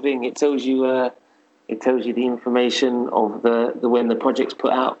wonderful thing. It tells you the information of the when the project's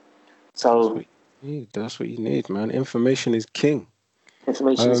put out. So that's what you need, man. Information is king.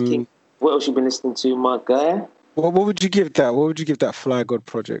 Information is king. What else you been listening to, my guy? What would you give that? What would you give that Fly God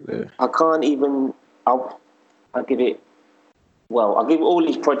project there? I can't even. I'll give it. Well, I'll give all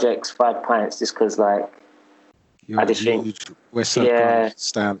these projects 5 pints just because, like, I just think West Side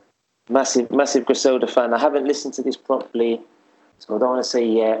stamp. Massive Griselda fan. I haven't listened to this properly, so I don't want to say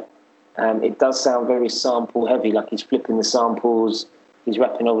yet. It does sound very sample heavy, like he's flipping the samples, he's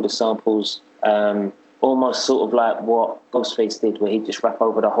rapping over the samples. almost sort of like what Ghostface did, where he'd just rap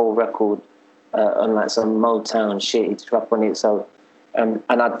over the whole record on like some Motown shit. He'd just rap on it. So, and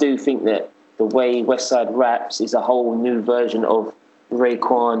I do think that the way Westside raps is a whole new version of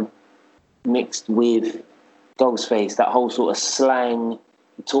Raekwon mixed with Ghostface. That whole sort of slang.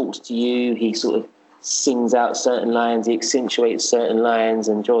 He talks to you. He sort of sings out certain lines. He accentuates certain lines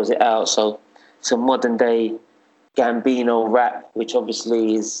and draws it out. So, some modern day Gambino rap, which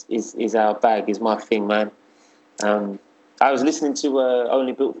obviously is our bag, is my thing, man. I was listening to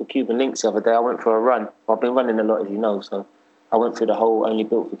Only Built for Cuban Links the other day. I went for a run. I've been running a lot, as you know, so I went through the whole Only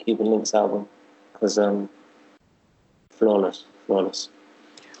Built for Cuban Links album. It was flawless.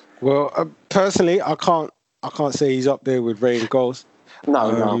 Well, personally, I can't say he's up there with Rain Ghost.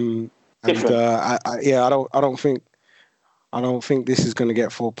 No. Different. And I don't think this is going to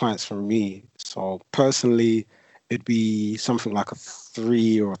get 4 points from me. So personally, it'd be something like a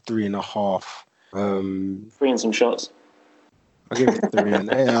 3 or a 3.5. 3 and some shots. I'll give it 3.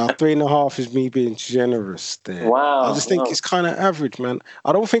 3.5 is me being generous there. Wow. I just think it's kind of average, man.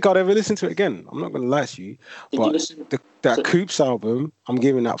 I don't think I'd ever listen to it again. I'm not going to lie to you. That Coops album, I'm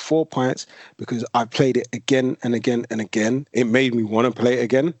giving that 4 points because I played it again and again and again. It made me want to play it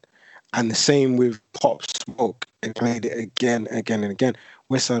again. And the same with Pop Smoke. I played it again and again and again.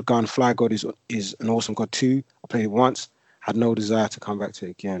 Westside Gun, Fly God is an awesome God too. I played it once, had no desire to come back to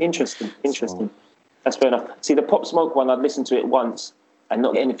it again. Interesting. So, that's fair enough. See, the Pop Smoke one, I'd listen to it once and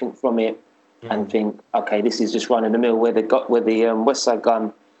not get anything from it and think, okay, this is just run in the mill. Where the Westside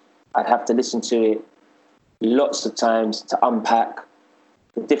Gun, I'd have to listen to it lots of times to unpack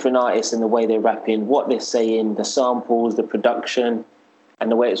the different artists and the way they're rapping, what they're saying, the samples, the production,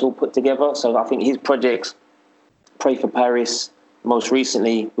 and the way it's all put together. So I think his projects, Pray for Paris, most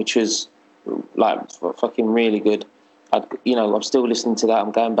recently, which was like fucking really good. I'm still listening to that.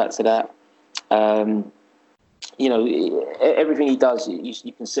 I'm going back to that. Everything he does,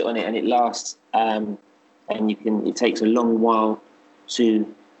 you can sit on it and it lasts. And it takes a long while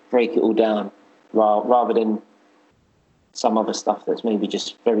to break it all down, rather than some other stuff that's maybe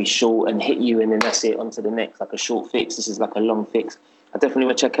just very short and hit you and then that's it, onto the next, like a short fix. This is like a long fix. I definitely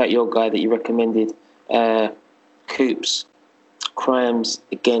want to check out your guy that you recommended, Coops, Crimes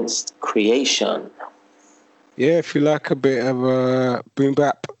Against Creation. Yeah, if you like a bit of boom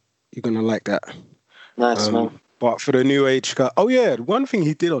bap, you're gonna like that. Nice, man. But for the new age guy, one thing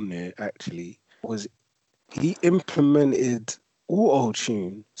he did on there actually was he implemented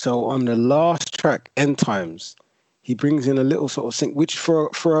auto-tune. So on the last track, End Times, he brings in a little sort of sync, which for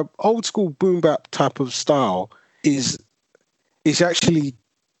a old school boom bap type of style is actually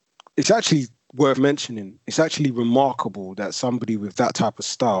worth mentioning. It's actually remarkable that somebody with that type of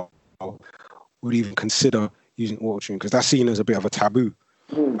style would even consider using auto-tune, because that's seen as a bit of a taboo.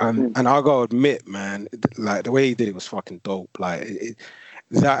 And I gotta admit, man, like the way he did it was fucking dope. Like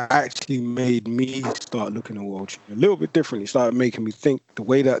that actually made me start looking at auto-tune a little bit differently. It started making me think the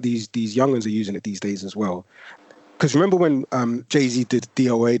way that these young'uns are using it these days as well. Because remember when Jay-Z did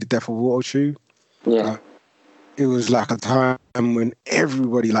DOA, the Death of Auto-Tune? Yeah. It was like a time when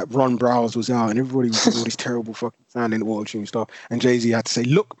everybody, like Ron Browse was out and everybody was doing all this terrible fucking sounding auto-tune stuff. And Jay-Z had to say,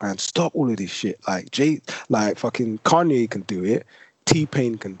 look, man, stop all of this shit. Like fucking Kanye can do it.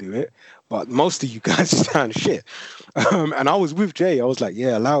 T-Pain can do it. But most of you guys sound shit. And I was with Jay. I was like,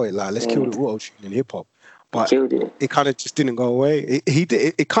 yeah, allow it. Like, let's kill the auto-tune in hip-hop. But it kind of just didn't go away.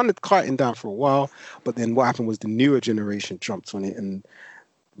 It kind of quietened down for a while. But then what happened was the newer generation jumped on it and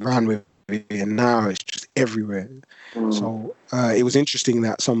ran with it. And now it's just everywhere. So it was interesting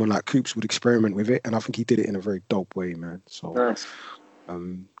that someone like Coops would experiment with it. And I think he did it in a very dope way, man. So, nice.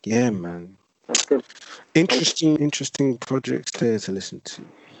 Yeah, man. That's good. Interesting projects there to listen to.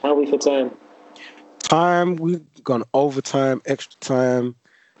 How are we for time? We've gone overtime, extra time.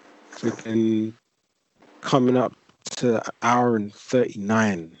 We've been coming up to an hour and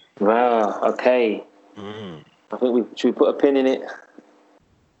 39. Wow, okay. I think should we put a pin in it?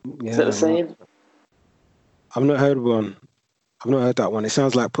 Yeah, is that the same? I've not heard one. I've not heard that one. It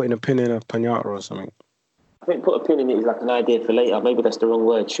sounds like putting a pin in a pinata or something. I think put a pin in it is like an idea for later. Maybe that's the wrong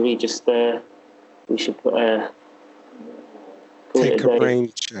word. Should we just, we should put take a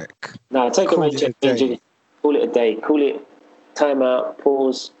brain check. No, take a brain check. Call it a day. Call it time out,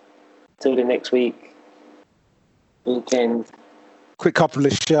 pause, till the next week, weekend. Quick couple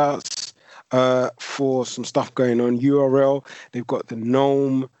of shouts for some stuff going on. URL, they've got the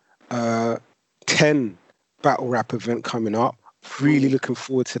Gnome 10 battle rap event coming up. Really looking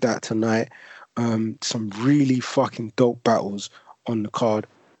forward to that tonight. Some really fucking dope battles on the card.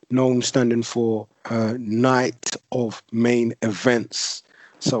 Gnome standing for Night of Main Events.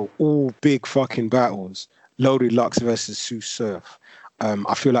 So all big fucking battles. Loaded Lux versus Sue Surf.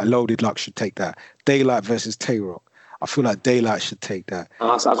 I feel like Loaded Lux should take that. Daylight versus Tay Rock. I feel like Daylight should take that.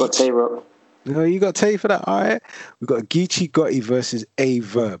 So I got Tay-Rock. No, you got Tay for that. All right. We got Geechee Gotti versus A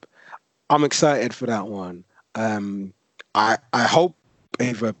Verb. I'm excited for that one. I hope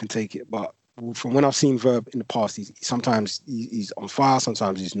A Verb can take it, but from when I've seen Verb in the past, sometimes he's on fire,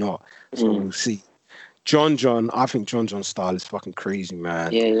 sometimes he's not. So we'll see. John, I think John's style is fucking crazy,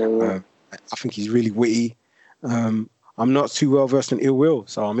 man. Yeah. I think he's really witty. I'm not too well versed in Ill Will,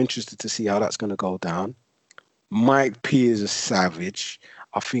 so I'm interested to see how that's going to go down. Mike P is a savage.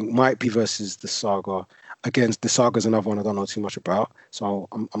 I think Mike P versus the Saga. Again, the Saga's another one I don't know too much about, so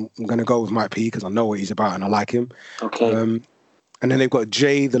I'm going to go with Mike P because I know what he's about and I like him. Okay. And then they've got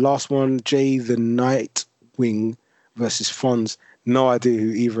Jay, the last one, Jay the Nightwing versus Fonz. No idea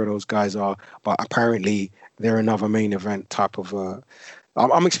who either of those guys are, but apparently they're another main event type of.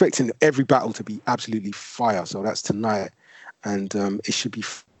 I'm expecting every battle to be absolutely fire, so that's tonight, and it should be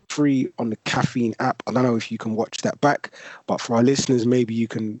free on the Caffeine app. I don't know if you can watch that back, but for our listeners, maybe you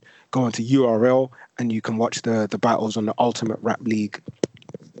can go onto URL and you can watch the battles on the Ultimate Rap League.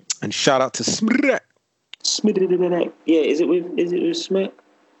 And shout out to Smrek. Yeah, is it with Smack?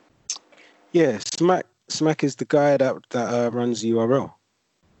 Yeah, Smack is the guy that runs URL.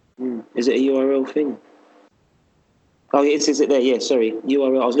 Is it a URL thing? Oh, is it there? Yeah, sorry,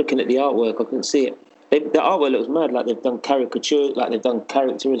 URL. I was looking at the artwork. I couldn't see it. The artwork looks mad. Like they've done caricature, like they've done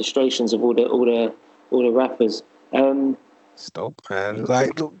character illustrations of all the rappers. Stop, man.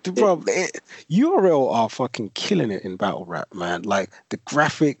 Like, look, bro, URL are fucking killing it in battle rap, man. Like, the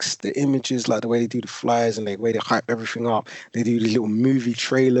graphics, the images, like the way they do the flyers and the way they hype everything up. They do the little movie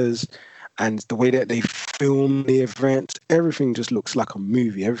trailers and the way that they film the events. Everything just looks like a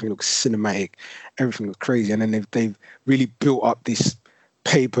movie. Everything looks cinematic. Everything looks crazy. And then they've really built up this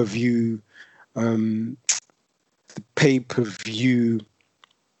pay-per-view,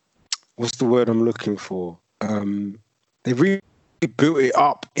 what's the word I'm looking for? They really built it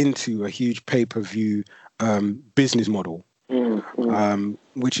up into a huge pay-per-view business model,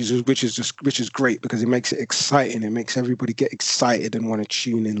 which is great because it makes it exciting. It makes everybody get excited and want to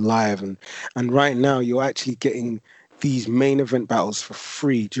tune in live. And right now you're actually getting these main event battles for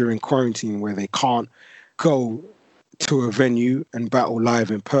free during quarantine where they can't go to a venue and battle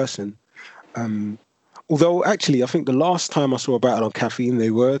live in person. Although actually, I think the last time I saw a battle on Caffeine, they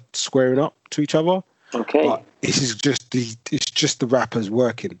were squaring up to each other. Okay. But this is just the rappers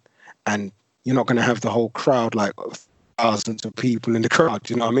working, and you're not going to have the whole crowd, like thousands of people in the crowd.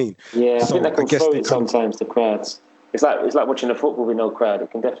 Do you know what I mean? Yeah, I think that can throw it sometimes. The crowds. It's like watching a football with no crowd.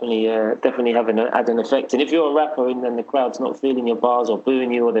 It can definitely have add an effect. And if you're a rapper and then the crowd's not feeling your bars or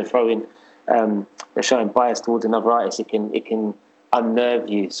booing you or they're showing bias towards another artist, it can unnerve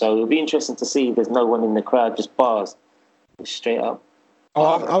you. So it'll be interesting to see. There's no one in the crowd, just bars, straight up.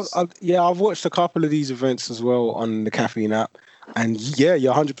 I've watched a couple of these events as well on the Caffeine app, and yeah,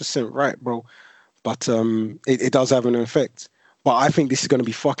 you're 100% right, bro. But it does have an effect. But I think this is going to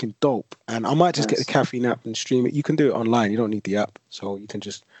be fucking dope, and I might just get the Caffeine app and stream it. You can do it online. You don't need the app, so you can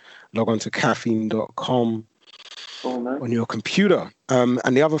just log on to caffeine.com on your computer.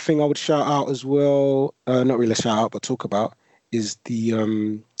 And the other thing I would shout out as well, not really shout out, but talk about, is the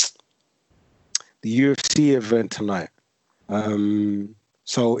UFC event tonight.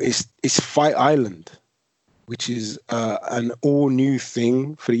 So it's Fight Island, which is an all new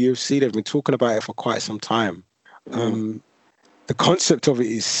thing for the UFC. They've been talking about it for quite some time. The concept of it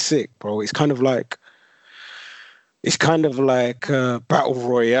is sick, bro. It's kind of like Battle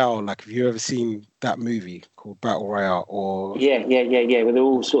Royale. Like, have you ever seen that movie called Battle Royale? Or yeah, where they're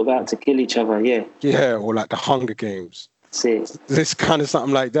all sort of out to kill each other. Yeah, or like the Hunger Games. See, it's kind of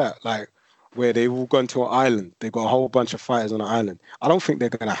something like that. Like, where they've all gone to an island. They've got a whole bunch of fighters on an island. I don't think they're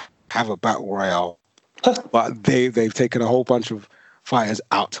going to have a battle royale, but they've taken a whole bunch of fighters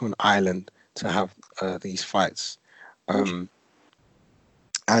out to an island to have these fights. And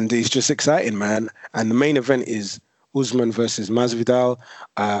it's just exciting, man. And the main event is Usman versus Masvidal.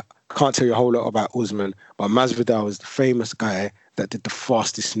 Can't tell you a whole lot about Usman, but Masvidal is the famous guy that did the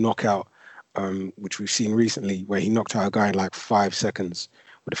fastest knockout, which we've seen recently, where he knocked out a guy in like 5 seconds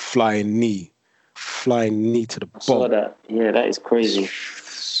with a flying knee to the bone. I saw that. Yeah, that is crazy.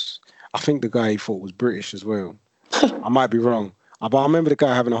 I think the guy he fought was British as well. I might be wrong. But I remember the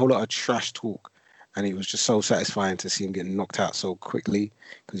guy having a whole lot of trash talk, and it was just so satisfying to see him getting knocked out so quickly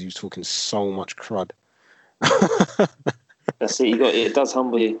because he was talking so much crud. That's it. It does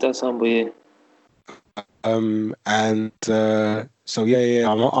humble you. It does humble you. So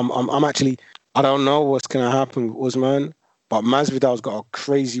yeah. I'm actually, I don't know what's gonna happen with Usman. But Masvidal's got a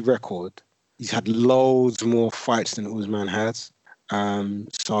crazy record. He's had loads more fights than Usman has.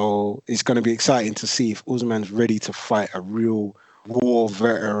 So it's going to be exciting to see if Usman's ready to fight a real war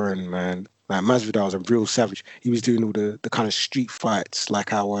veteran, man. Like Masvidal's a real savage. He was doing all the kind of street fights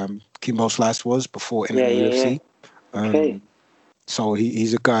like how Kimbo Slice was before entering UFC. Okay. So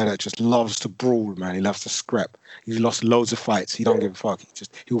he's a guy that just loves to brawl, man. He loves to scrap. He's lost loads of fights. He don't give a fuck.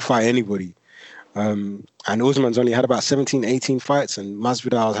 He'll fight anybody. And Usman's only had about 17, 18 fights, and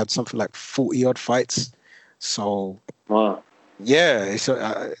Masvidal had something like 40 odd fights. So, wow. Yeah,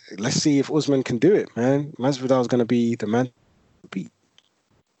 let's see if Usman can do it, man. Masvidal's going to be the man to beat.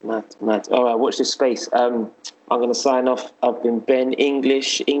 Mad. All right, watch this space. I'm going to sign off. I've been Ben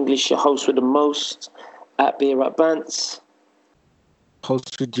English, your host with the most, at Beer Up Bants.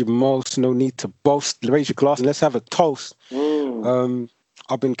 Host with your most, no need to boast. Raise your glass and let's have a toast.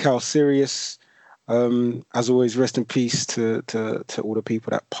 I've been Cal Sirius. As always, rest in peace to all the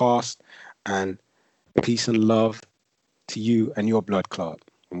people that passed, and peace and love to you and your blood clot.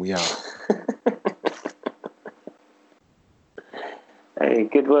 And we out. Hey,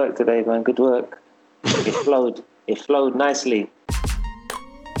 good work today, man. Good work. It flowed nicely.